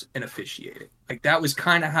errors in officiating. Like that was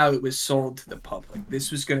kind of how it was sold to the public.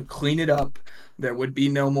 This was going to clean it up. There would be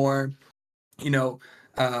no more, you know,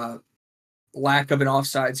 uh, lack of an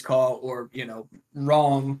offsides call or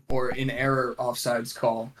wrong or in error offsides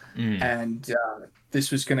call, Mm. and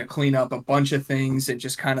this was going to clean up a bunch of things and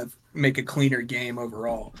just kind of make a cleaner game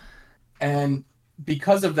overall. And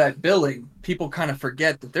because of that billing, people kind of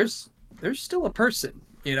forget that there's still a person,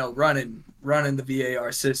 running the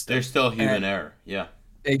VAR There's system. still human And error. Yeah.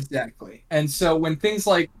 exactly. And so when things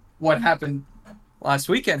like what happened last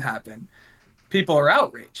weekend happen, people are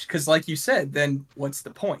outraged because, like you said, then what's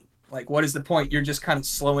the point? Like, what is the point? You're just kind of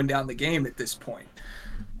slowing down the game at this point.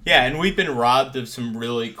 Yeah, and we've been robbed of some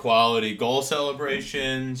really quality goal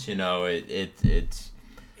celebrations. It's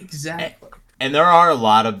Exactly. and there are a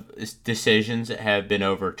lot of decisions that have been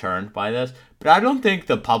overturned by this, but I don't think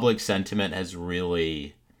the public sentiment has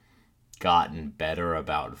really gotten better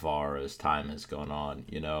about VAR as time has gone on.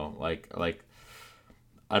 Like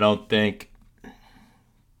I don't think.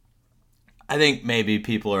 I think maybe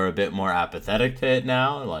people are a bit more apathetic to it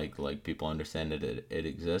now. Like people understand that it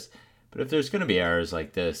exists. But if there's going to be errors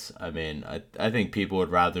like this, I mean, I think people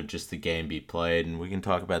would rather just the game be played, and we can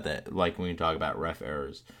talk about that. Like we can talk about ref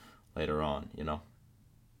errors later on.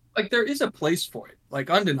 Like, there is a place for it. Like,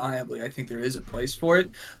 undeniably, I think there is a place for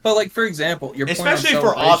it. But, like, for example, your point on Especially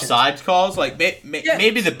for celebrations. offsides calls, like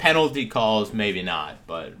maybe the Yes. penalty calls, maybe not,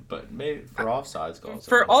 but maybe for offsides calls, I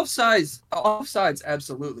For think. offsides,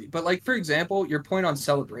 absolutely. But like for example, your point on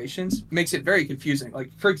celebrations makes it very confusing.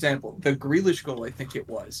 Like for example, the Grealish goal, I think it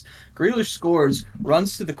was. Grealish scores,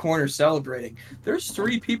 runs to the corner celebrating. There's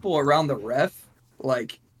three people around the ref,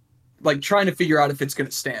 like trying to figure out if it's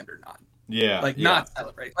gonna stand or not. Yeah, Like yeah. not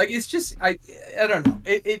celebrate. Like it's just I don't know.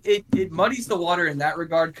 It muddies the water in that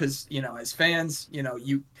regard because as fans,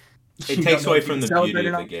 you It you don't takes know away if you from can the beauty celebrate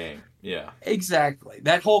or of the not. game. Yeah. Exactly.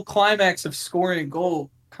 That whole climax of scoring a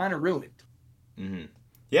goal kind of ruined. Hmm.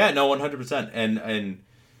 Yeah. No, 100%. And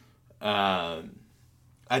um,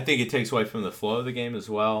 I think it takes away from the flow of the game as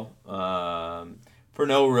well, for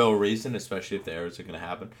no real reason, especially if the errors are going to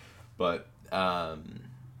happen. But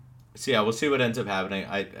so yeah, we'll see what ends up happening.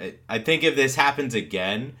 I think if this happens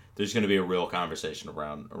again, there's going to be a real conversation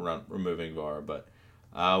around removing VAR. But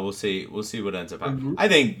we'll see what ends up happening. Remove? I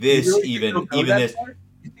think You this really think they'll even go even that this. far?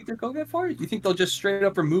 You think they'll go that far? You think they'll just straight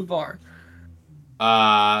up remove R?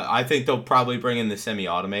 I think they'll probably bring in the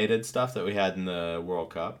semi-automated stuff that we had in the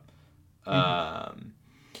World Cup. Mm-hmm. Um,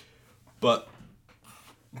 but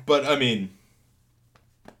but I mean,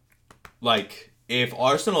 like if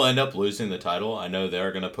Arsenal end up losing the title, I know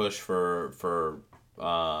they're gonna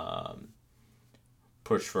um,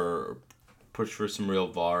 push for push for some real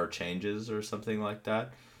VAR changes or something like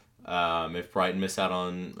that. If Brighton miss out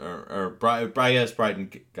on yes,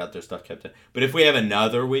 Brighton got their stuff kept in. But if we have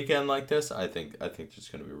another weekend like this, I think there's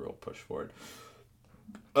going to be a real push for it.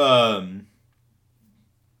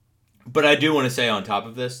 But I do want to say on top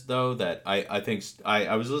of this though that I think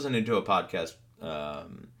I was listening to a podcast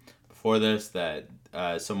before this that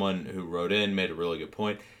someone who wrote in made a really good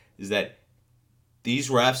point is that these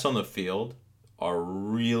refs on the field are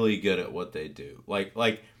really good at what they do. Like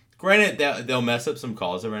granted that they'll mess up some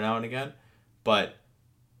calls every now and again, but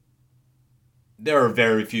there are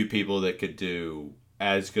very few people that could do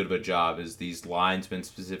as good of a job as these linesmen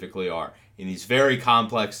specifically are in these very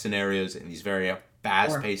complex scenarios, in these very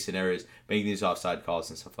Or fast-paced scenarios, making these offside calls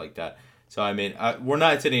and stuff like that. So I mean, we're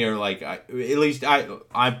not sitting here like at least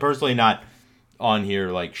I'm personally not on here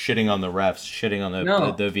like shitting on the refs, shitting on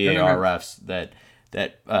no, the no, no, VAR no. refs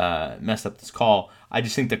that messed up this call. I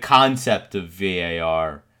just think the concept of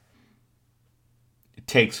VAR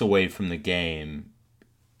takes away from the game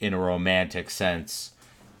in a romantic sense,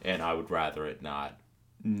 and I would rather it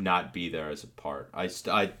not be there as a part. It's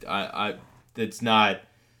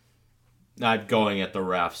not going at the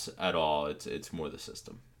refs at all. It's more the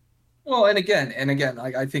system. Well, and again,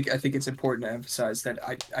 I think it's important to emphasize that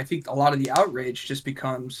I think a lot of the outrage just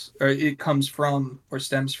becomes or it comes from or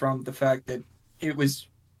stems from the fact that it was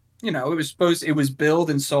it was billed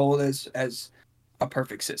and sold as a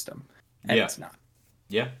perfect system, and Yeah, it's not.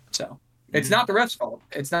 yeah, So it's hmm not the ref's fault.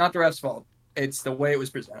 It's not the ref's fault. It's the way it was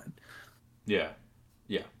presented. yeah,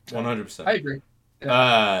 yeah, one So hundred I percent. agree. Yeah.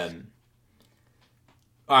 Um,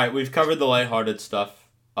 all right, we've covered the lighthearted stuff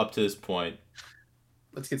up to this point.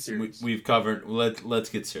 Let's get serious. We've covered. Let's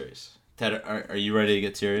get serious. Ted, are you ready to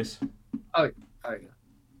get serious? Oh, oh yeah.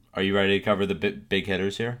 Are you ready to cover the big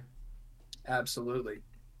hitters here? Absolutely.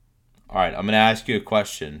 All right, I'm going to ask you a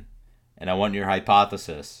question, and I want your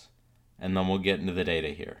hypothesis, and then we'll get into the data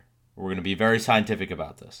here. We're going to be very scientific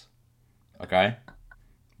about this. Okay?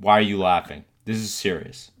 Why are you laughing? This is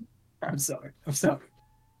serious. I'm sorry.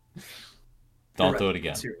 Don't do it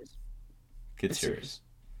again. It's serious. Get serious.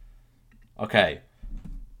 Okay.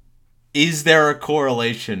 Is there a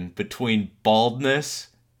correlation between baldness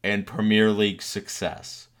and Premier League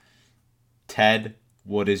success? Ted,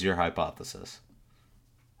 what is your hypothesis?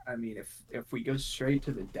 I mean, if we go straight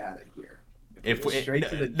to the data here. No,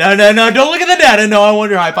 don't look at the data. No, I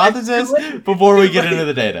want your hypothesis before we get into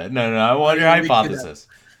the data. No, I want your hypothesis.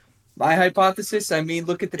 My hypothesis, I mean,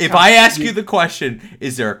 look at the If I ask you the question,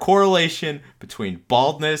 is there a correlation between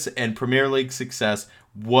baldness and Premier League success,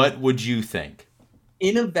 what would you think?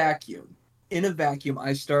 In a vacuum,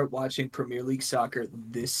 I start watching Premier League soccer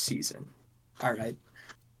this season. All right.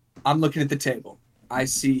 I'm looking at the table. I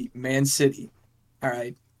see Man City. All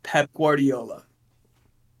right. Pep Guardiola.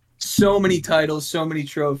 So many titles, so many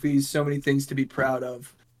trophies, so many things to be proud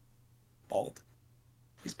of. Bald.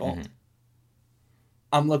 He's bald. Mm-hmm.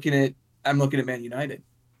 I'm looking at Man United.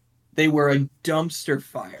 They were a dumpster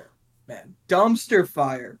fire, man. Dumpster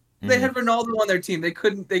fire. Mm-hmm. They had Ronaldo on their team. They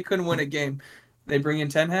couldn't win a game. They bring in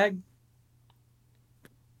Ten Hag.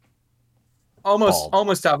 Almost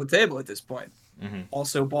top of the table at this point. Mm-hmm.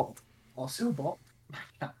 Also bald.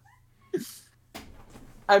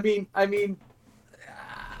 I mean,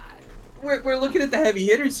 we're looking at the heavy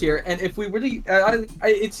hitters here, and if we really, I'm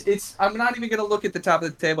not even gonna look at the top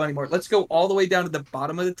of the table anymore. Let's go all the way down to the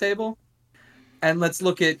bottom of the table, and let's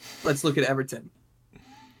look at Everton.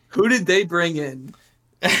 Who did they bring in?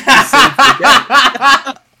 Nice.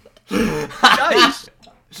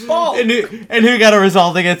 And who got a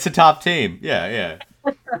result against the top team? Yeah.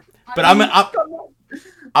 But I'm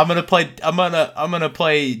gonna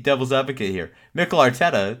play devil's advocate here. Mikel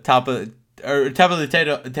Arteta, top of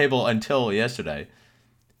the table until yesterday.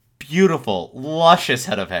 Beautiful, luscious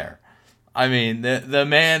head of hair. I mean, the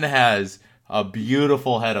man has a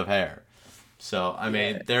beautiful head of hair. So I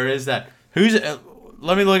mean, there is that.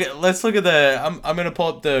 Let's look at the. I'm gonna pull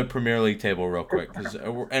up the Premier League table real quick,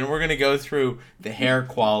 and we're gonna go through the hair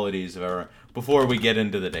qualities of everyone before we get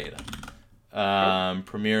into the data.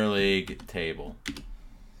 Premier League table.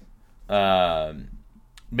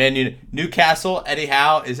 Newcastle. Eddie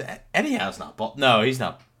Howe's not bald. No, he's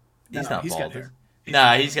not. He's not bald.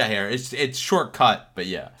 He's got hair. It's short cut, but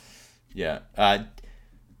yeah.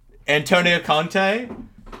 Antonio Conte.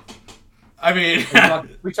 I mean,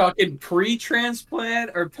 we talking pre-transplant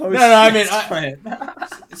or post? No. I mean,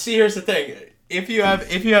 see, here's the thing: if you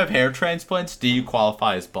have hair transplants, do you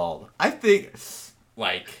qualify as bald? I think,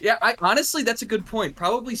 honestly, that's a good point.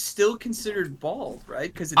 Probably still considered bald,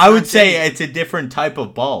 right? Because I would say it's a different type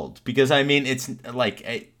of bald. Because I mean, it's like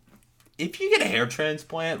if you get a hair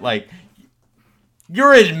transplant, like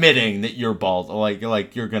you're admitting that you're bald,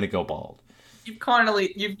 like you're gonna go bald. You've kind of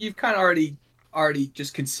already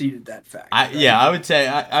just conceded that fact. I would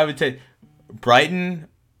say Brighton,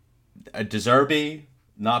 De Zerbi,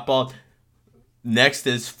 not bald. Next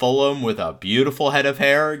is Fulham with a beautiful head of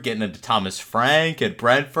hair, getting into Thomas Frank at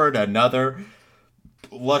Brentford, another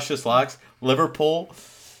luscious locks. Liverpool,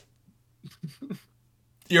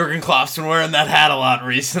 Jurgen Klopp's been wearing that hat a lot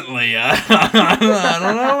recently. I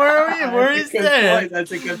don't know where he's staying.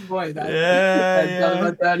 That's a good point. I hadn't thought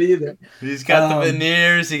about that either. He's got the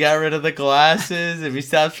veneers. He got rid of the glasses. If he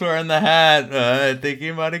stops wearing the hat, I think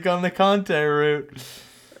he might have gone the Conte route.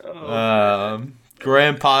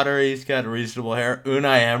 Graham Potter, he's got reasonable hair.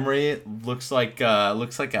 Unai Emery looks like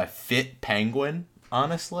a fit penguin.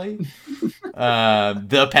 Honestly,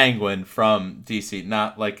 the penguin from DC,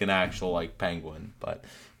 not like an actual penguin, but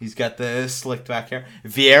he's got the slicked back hair.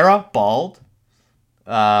 Vieira, bald.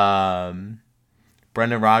 Brendan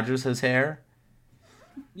Rodgers has hair.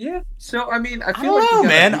 Yeah. So I mean, I don't know.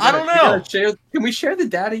 I don't know. Can we share the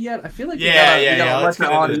data yet? I feel like yeah. Let's get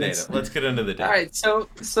into the data. Let's get into the data. All right. So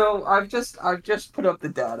I've just put up the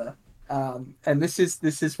data, and this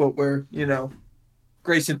is what we're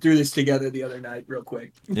Grayson threw this together the other night real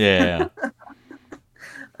quick. Yeah.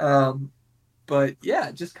 But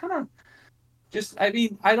yeah, I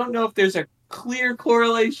mean, I don't know if there's a clear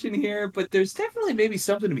correlation here, but there's definitely maybe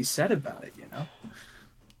something to be said about it,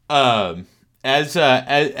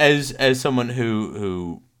 As someone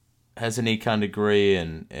who has an econ degree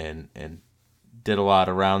and did a lot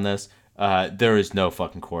around this, there is no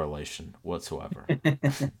fucking correlation whatsoever.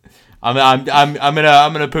 I'm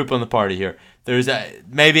gonna poop on the party here. There's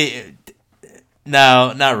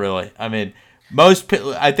no, not really. I mean, I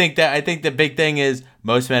think the big thing is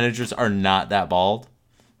Most managers are not that bald.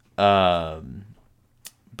 Um,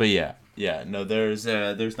 but yeah, no, there's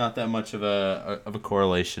not that much of a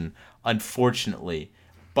correlation, unfortunately.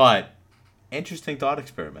 But interesting thought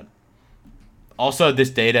experiment. Also, this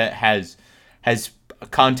data has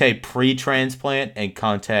Conte pre-transplant and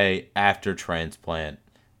Conte after transplant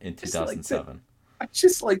in Just like that. 2007. I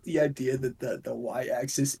just like the idea that the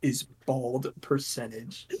y-axis is bald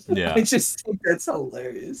percentage. I Yeah. just think that's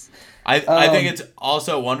hilarious. I think Um, it's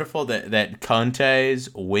also wonderful that Conte's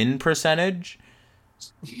win percentage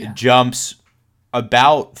yeah. jumps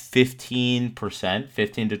about 15%,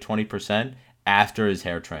 15 to 20% after his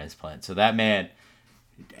hair transplant. So that man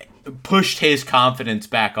pushed his confidence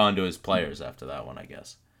back onto his players after that one, I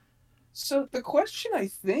guess. So the question I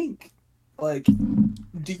think, like,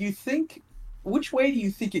 do you think which way do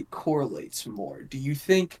you think it correlates more? Do you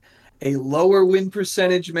think a lower win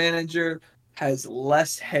percentage manager has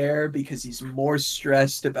less hair because he's more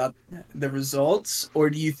stressed about the results, or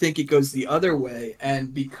do you think it goes the other way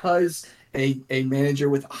and because a manager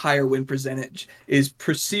with a higher win percentage is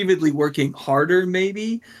perceivedly working harder,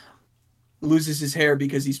 maybe loses his hair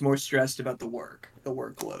because he's more stressed about the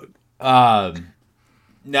workload? Um,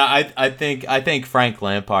 no, I think Frank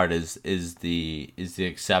Lampard is the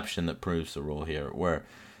exception that proves the rule here, where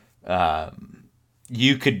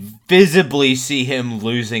you could visibly see him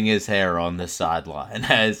losing his hair on the sideline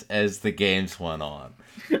as the games went on.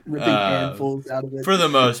 Ripping handfuls out of it. For the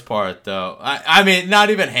most part, though, I mean, not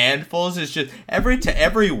even handfuls. It's just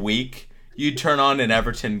every week you'd turn on an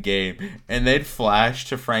Everton game and they'd flash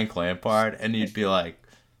to Frank Lampard, and you'd be like,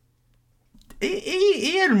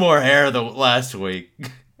 he had more hair the last week.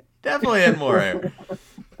 Definitely had more hair.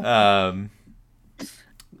 Um,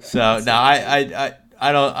 so That's no,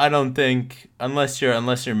 I don't think unless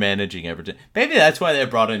you're managing Everton. Maybe that's why they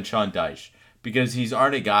brought in Sean Dyche, because he's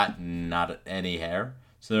already got not any hair.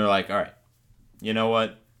 So they're like, all right, you know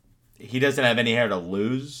what? He doesn't have any hair to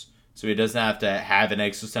lose, so he doesn't have to have an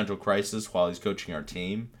existential crisis while he's coaching our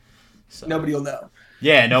team. So Nobody will know.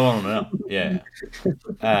 yeah, no one will know. Yeah.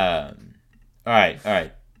 All right, all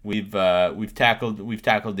right. We've tackled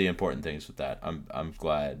the important things with that. I'm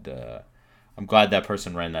glad that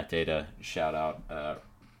person ran that data. Shout out,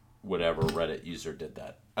 whatever Reddit user did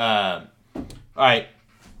that. All right,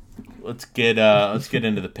 let's get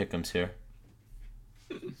into the pick'ems here.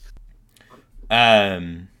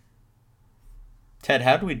 Um, Ted,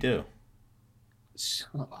 how do we do? So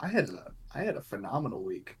I had a phenomenal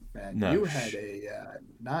week, man. No. You had a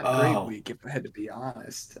not great Oh, week, if I had to be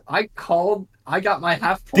honest. I got my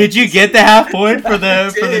half did point you this get week. the half point for I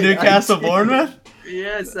the did, I Newcastle did. Bournemouth?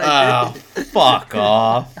 Yes, I Oh, did. fuck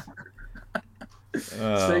off. So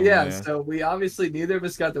Oh yeah, man. so we obviously neither of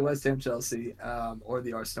us got the West Ham Chelsea or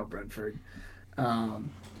the Arsenal Brentford. Um,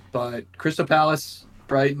 but Crystal Palace,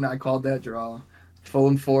 Brighton, I called that draw.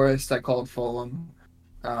 Fulham Forest, I called Fulham.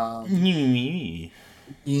 Um,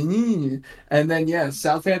 and then yeah,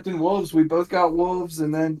 Southampton Wolves. We both got Wolves,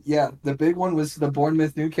 and then yeah, the big one was the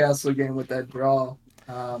Bournemouth Newcastle game with that draw.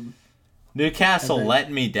 And Newcastle then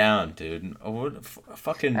letting me down, dude. Oh, what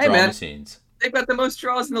fucking hey drama man, scenes. they've got the most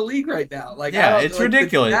draws in the league right now. Like I Yeah, don't it's like the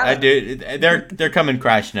ridiculous. I data. do. They're coming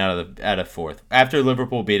crashing out of fourth. After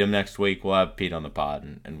Liverpool beat them next week, we'll have Pete on the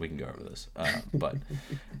pod and we can go over this. But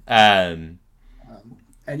um,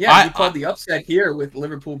 And yeah, you I called the upset here with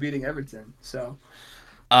Liverpool beating Everton. So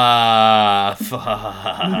fuck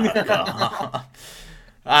off.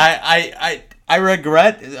 I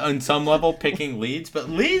regret on some level picking Leeds, but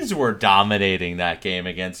Leeds were dominating that game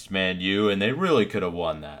against Man U, and they really could have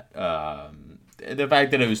won that. The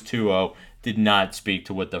fact that it was 2-0 did not speak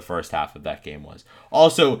to what the first half of that game was.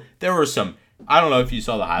 Also, there were some. I don't know if you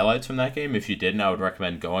saw the highlights from that game. If you didn't, I would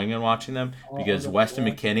recommend going and watching them, I'll because definitely Weston watch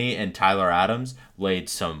it. McKennie and Tyler Adams laid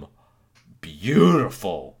some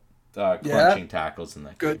beautiful Yeah, crunching tackles in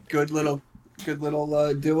that game. good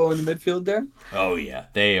little duo in the midfield there. Oh yeah,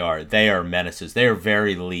 they are menaces. They are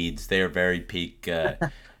very leads. They are very peak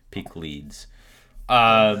leads.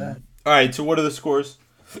 Love that. All right. So what are the scores?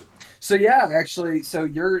 So yeah, actually, so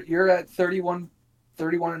you're at 31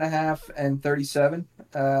 and a half and 37.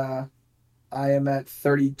 I am at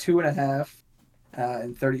 32 and a half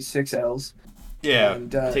and 36 L's. Yeah,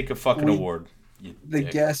 And take a fucking we award, you the dick.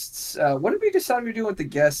 guests. What did we decide we're doing with the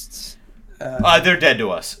guests? They're dead to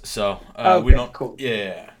us, so we Okay, don't. cool,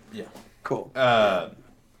 Yeah, yeah. cool. Yeah, Uh,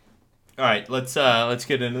 all right. Let's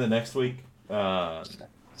get into the next week.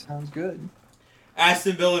 sounds good.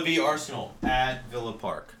 Aston Villa v Arsenal at Villa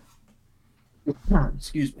Park.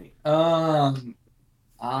 Excuse me.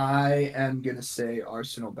 I am gonna say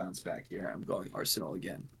Arsenal bounce back here. I'm going Arsenal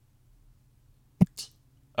again.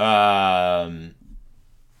 Um,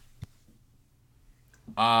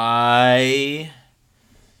 I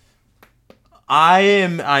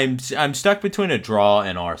I'm stuck between a draw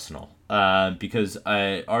and Arsenal. Because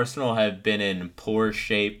Arsenal have been in poor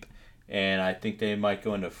shape, and I think they might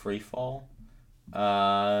go into free fall.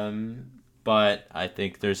 But I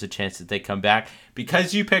think there's a chance that they come back.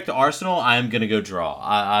 Because you picked Arsenal, I'm gonna go draw.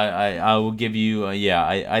 I will give you. Yeah,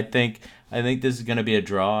 I think this is gonna be a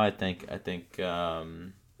draw. I think.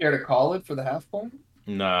 Care to call it for the half point?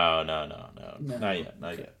 No, no, no, no, not No. yet,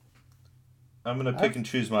 not Okay. yet. I'm gonna pick and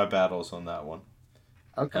choose my battles on that one.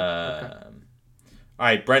 Okay. Okay. All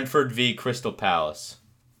right, Brentford v Crystal Palace.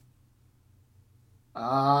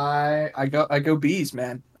 I go bees,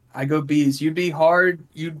 man. I go bees. You'd be hard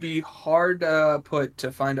put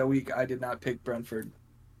to find a week I did not pick Brentford.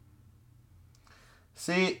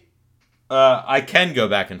 See, I can go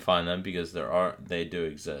back and find them because they do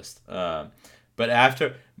exist. But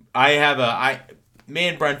after I have me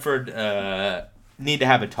and Brentford need to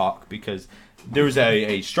have a talk because there was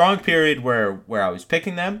a strong period where I was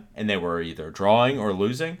picking them and they were either drawing or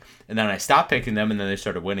losing, and then I stopped picking them and then they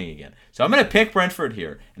started winning again. So I'm gonna pick Brentford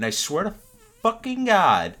here, and I swear to fucking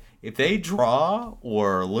God, if they draw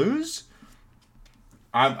or lose,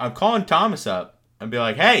 I'm calling Thomas up and be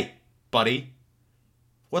like, hey, buddy,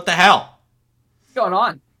 what the hell? What's going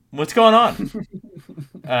on? What's going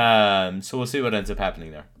on? So we'll see what ends up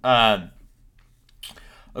happening there.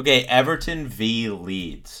 Okay, Everton v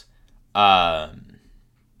Leeds. I'll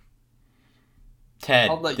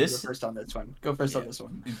Ted, let you go this first on this one. Go first on this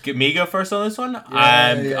one. me go first on this one.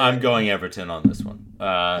 I'm Yeah. going Everton on this one.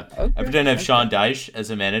 Everton have Sean Dyche as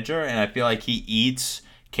a manager, and I feel like he eats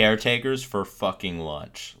caretakers for fucking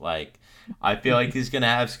lunch. Like, I feel like he's gonna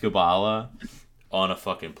have Skubala on a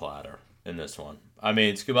fucking platter in this one. I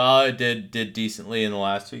mean, Skubala did decently in the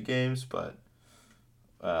last two games, but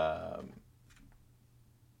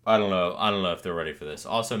I don't know. I don't know if they're ready for this.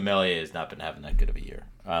 Also, Melia has not been having that good of a year.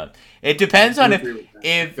 It depends on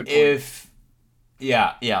if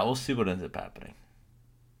yeah. We'll see what ends up happening.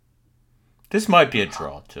 This might be a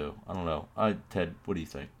draw too. I don't know. Ted, what do you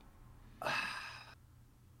think?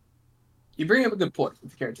 You bring up a good point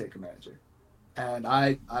with the caretaker manager, and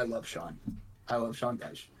I love Sean. I love Sean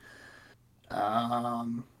Dyche.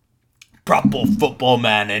 Um, Proper football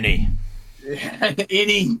man, any.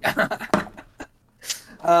 any.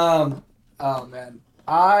 Oh man,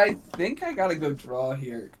 I think I gotta go draw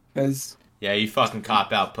here because Yeah, you fucking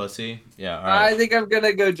cop out, pussy. Yeah, all I right. think I'm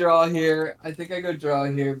gonna go draw here. I think I go draw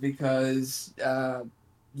here because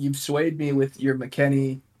you've swayed me with your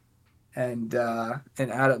McKennie and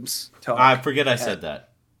Adams I talk. forget I And, said that.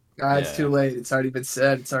 it's too Yeah, late. It's already been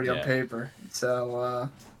said. It's already on yeah. paper. So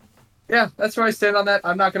yeah, that's where I stand on that.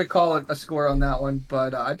 I'm not gonna call it a score on that one,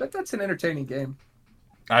 but I bet that's an entertaining game.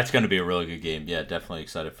 That's going to be a really good game. Yeah, definitely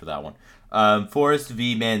excited for that one. Forest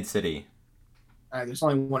v Man City. All right, there's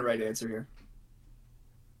only one right answer here,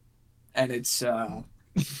 and it's Say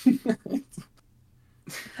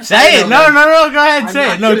it. No, man. no, no. Go ahead. I'm Say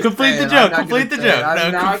not it. No, gonna complete say the it. joke. I'm not Complete the gonna say it. joke. I'm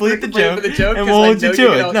No, not complete gonna the complete joke. for the joke And because we'll I hold know you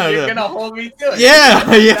to it. No, you're no. gonna hold me to it.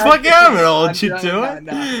 Yeah, you I'm fucking not are doing gonna it. hold I'm you not- to it.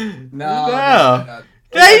 No. No.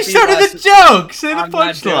 They Now got you beat started the last- joke. Say the I'm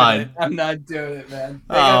not doing punchline. it. I'm not doing it, man.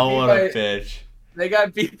 Oh, what a bitch. They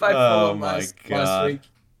got beat by Oh Fulham my last god. week.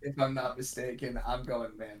 If I'm not mistaken, I'm going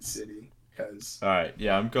Man City because All right.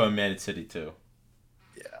 Yeah, I'm going Man City too.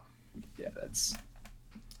 that's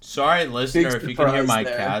Sorry, big listener, if you can hear surprise my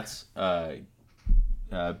there. cats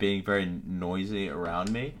being very noisy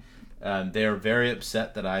around me. They are very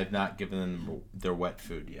upset that I have not given them their wet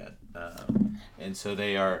food yet. And so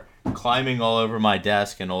they are climbing all over my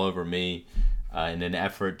desk and all over me in an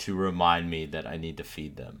effort to remind me that I need to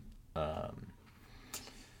feed them.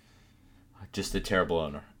 Just a terrible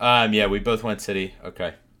owner. Yeah, we both went City.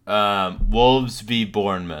 Okay. Wolves v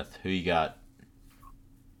Bournemouth. Who you got?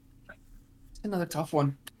 Another tough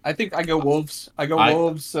one. I think I go Wolves. I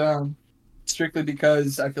Strictly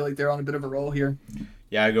because I feel like they're on a bit of a roll here.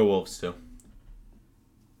 Yeah, I go Wolves too.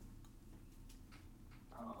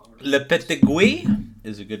 Oh, Lopetegui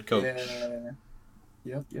is a good coach.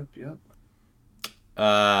 yeah. Yep.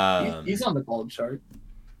 Um, He's on the ball chart.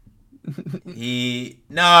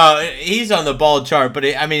 he's on the ball chart, but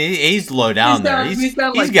he's low down there. He's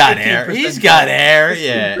like got air. 15% He's got bald. air.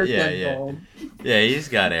 15% Yeah. bald. Yeah, he's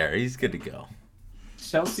got air. He's good to go.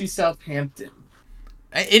 Chelsea, Southampton.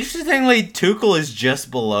 Interestingly, Tuchel is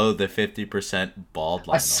just below the 50% bald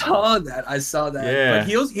line. I saw that. Yeah. But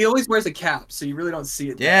he always wears a cap, so you really don't see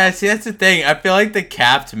it. Yeah, see, that's the thing. I feel like the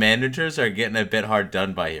capped managers are getting a bit hard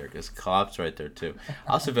done by here because Klopp's right there too.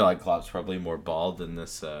 I also feel like Klopp's probably more bald than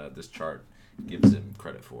this chart gives him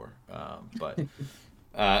credit for. But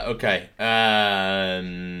Okay.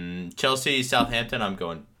 Chelsea, Southampton. I'm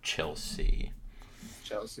going Chelsea.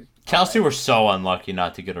 Chelsea. All Chelsea right. were so unlucky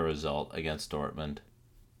not to get a result against Dortmund.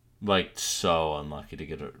 Like so unlucky to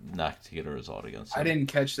get not to get a result against I them. didn't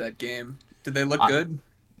catch that game. Did they look I, good?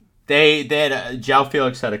 they had João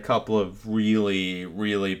Felix had a couple of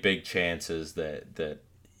really big chances that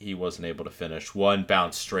he wasn't able to finish. One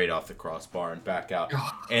bounced straight off the crossbar and back out,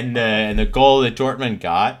 and the goal that Dortmund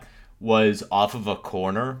got was off of a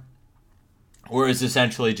corner, where it's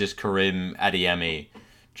essentially just Karim Adeyemi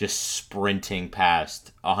just sprinting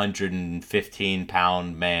past a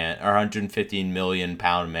 115-pound man or 115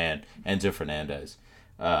 million-pound man, Enzo Fernandez,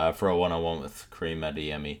 for a one-on-one with Karim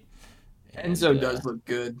Adeyemi. And Enzo does look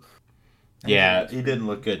good. Enzo yeah, looks he pretty didn't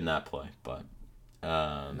look good. good in that play, but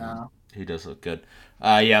No, he does look good.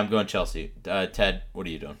 Yeah, I'm going Chelsea. Ted, what are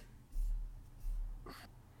you doing?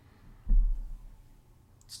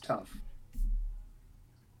 it's tough.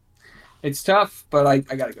 It's tough, but I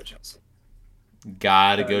gotta go Chelsea.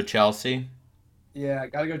 Gotta go 'Cause- Chelsea. yeah, I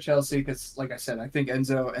gotta go Chelsea because, like I said, I think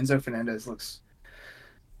Enzo Fernandez looks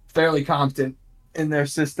fairly competent in their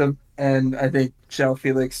system, and I think João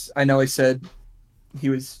Felix. I know I said he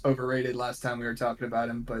was overrated last time we were talking about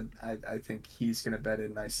him, but I think he's gonna bet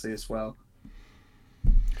in nicely as well.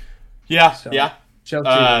 Yeah, So yeah. Chelsea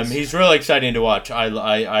it is. He's really exciting to watch.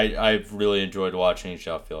 I've really enjoyed watching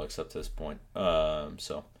João Felix up to this point.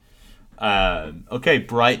 Okay,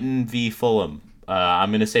 Brighton v Fulham.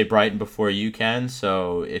 I'm gonna say Brighton before you can.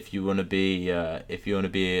 So if you want to be a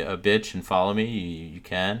bitch and follow me, you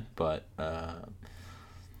can. But Oh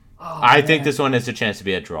I think man, this one has a chance to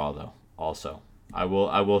be a draw, though. Also, I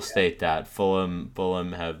will state that Fulham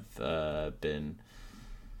have been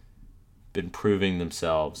proving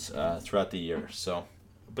themselves throughout the year. So,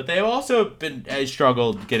 but they've also been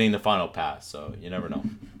struggled getting the final pass. So you never know.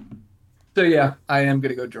 so yeah, I am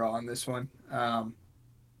gonna go draw on this one.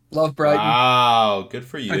 Love Brighton, Wow, good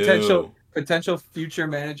for potential you. potential future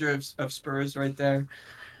manager of Spurs right there.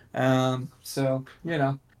 So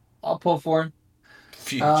I'll pull for him.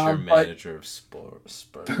 Future But manager of Spurs.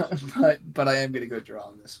 but I am gonna go draw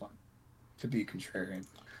on this one to be contrarian.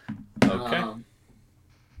 Okay. Um,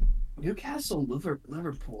 Newcastle,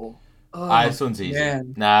 Liverpool. This Oh one's easy.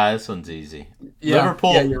 man, Nah, this one's easy. yeah,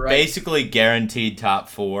 Liverpool you're right. basically guaranteed top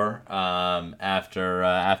four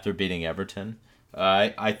after beating Everton.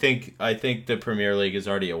 I think the Premier League has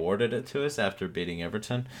already awarded it to us after beating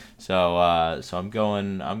Everton. So I'm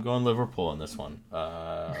going Liverpool in this one.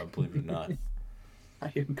 Believe it or not.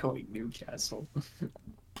 I am going Newcastle. Yeah,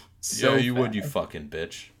 So you would, you bad. fucking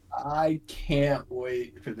bitch. I can't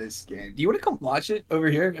wait for this game. Do you want to come watch it over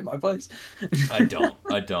here at my place? I don't.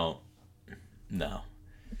 I don't. No.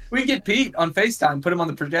 We can get Pete on FaceTime, put him on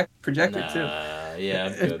the projector too. Nah.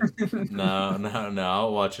 Yeah, I'm good. No, no, no.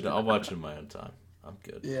 I'll watch it. I'll watch it in my own time. I'm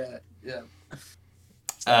good. Yeah, yeah.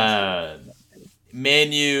 Sounds good. Uh,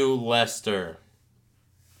 Manu Leicester.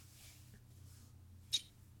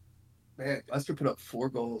 Man, Leicester put up 4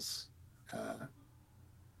 goals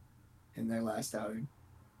in their last outing.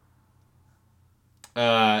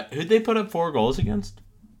 Who'd they put up 4 goals against?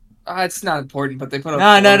 It's not important, but they put up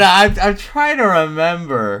No, no, four. no. I'm trying to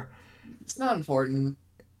remember. It's not important.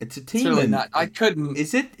 It's a It's team really in. not. I couldn't.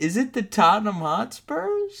 Is it the Tottenham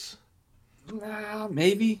Hotspurs?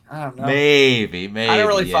 Maybe. I don't know. Maybe, I don't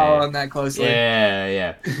really follow yeah, them that closely.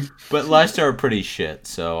 yeah. But Leicester are pretty shit,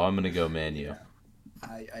 so I'm gonna go Manu. Yeah,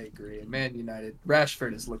 I agree. And Man United,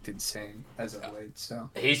 Rashford has looked insane as of late. So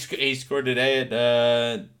He scored today at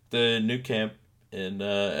the new camp in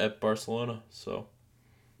at Barcelona, so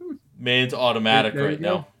man's automatic there you right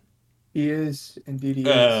now. go. He is indeed. He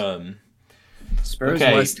is. Um. Spurs,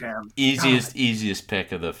 Okay. West Ham. God. Easiest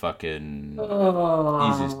pick of the fucking easiest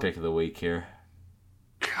Oh pick of the week here.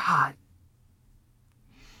 God.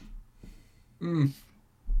 Mm.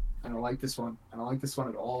 I don't like this one. I don't like this one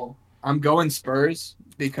at all. I'm going Spurs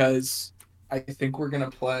because I think we're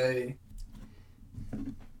gonna play.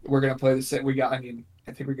 We're gonna play the same.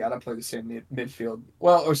 I think we gotta play the same midfield.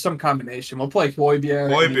 Well, or some combination. We'll play Hoiberg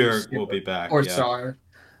and either Hoiberg will Skipper be back. or Yeah. Sar.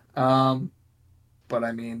 But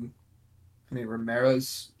I mean,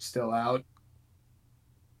 Romero's still out.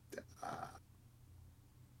 Uh,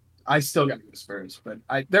 I still got to go Spurs, but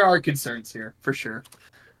there are concerns here for sure.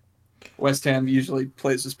 West Ham usually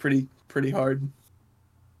plays us pretty hard.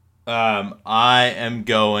 I am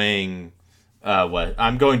going. What?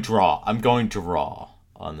 I'm going draw. I'm going draw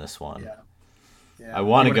on this one. Yeah, yeah. I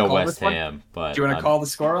want You to want to go call West this one? Ham, Do but you want to call the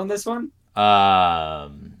score on this one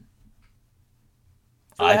um.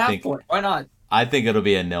 for the I half think point? Why not? I think it'll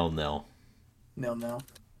be a 0-0. No.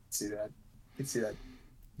 See that? You can see that.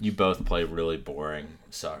 you both play really boring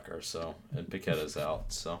soccer, so and Paqueta's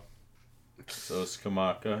out, so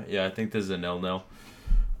Skamaka. Yeah, I think this is a 0-0.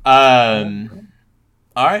 Um,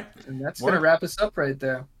 all right, And that's gonna work. wrap us up right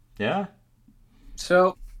there. Yeah.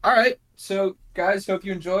 So, all right. So, guys, hope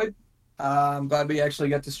you enjoyed. Glad we actually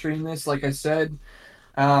got to stream this. Like I said,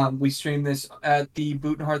 we stream this at the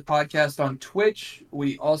Boot and Hearth podcast on Twitch.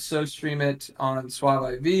 We also stream it on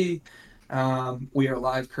Suave IV. We are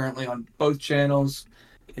live currently on both channels.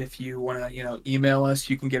 If you want to, email us,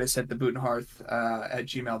 you can get us at the Boot and Hearth at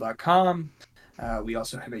gmail.com. We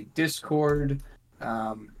also have a Discord,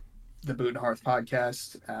 um, the Boot and Hearth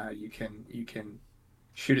podcast. You can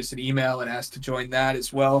shoot us an email and ask to join that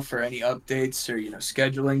as well for any updates or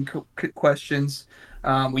scheduling questions.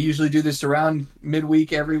 We usually do this around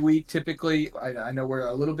midweek every week. Typically, I know we're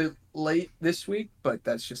a little bit late this week, but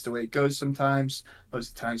that's just the way it goes sometimes. Most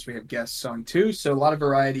of the times we have guests on too, so a lot of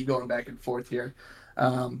variety going back and forth here.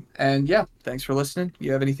 And yeah, thanks for listening.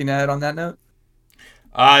 You have anything to add on that note?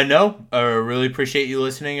 No, I really appreciate you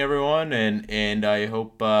listening, everyone, and I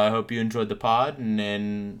hope you enjoyed the pod, and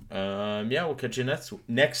then yeah, we'll catch you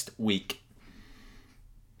next week.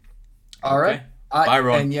 All right. Okay, bye,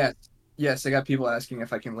 everyone. And yes, I got people asking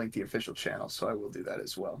if I can link the official channel, so I will do that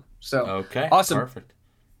as well. So Okay, awesome. perfect.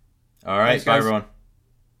 All Thanks, right, bye, guys. everyone.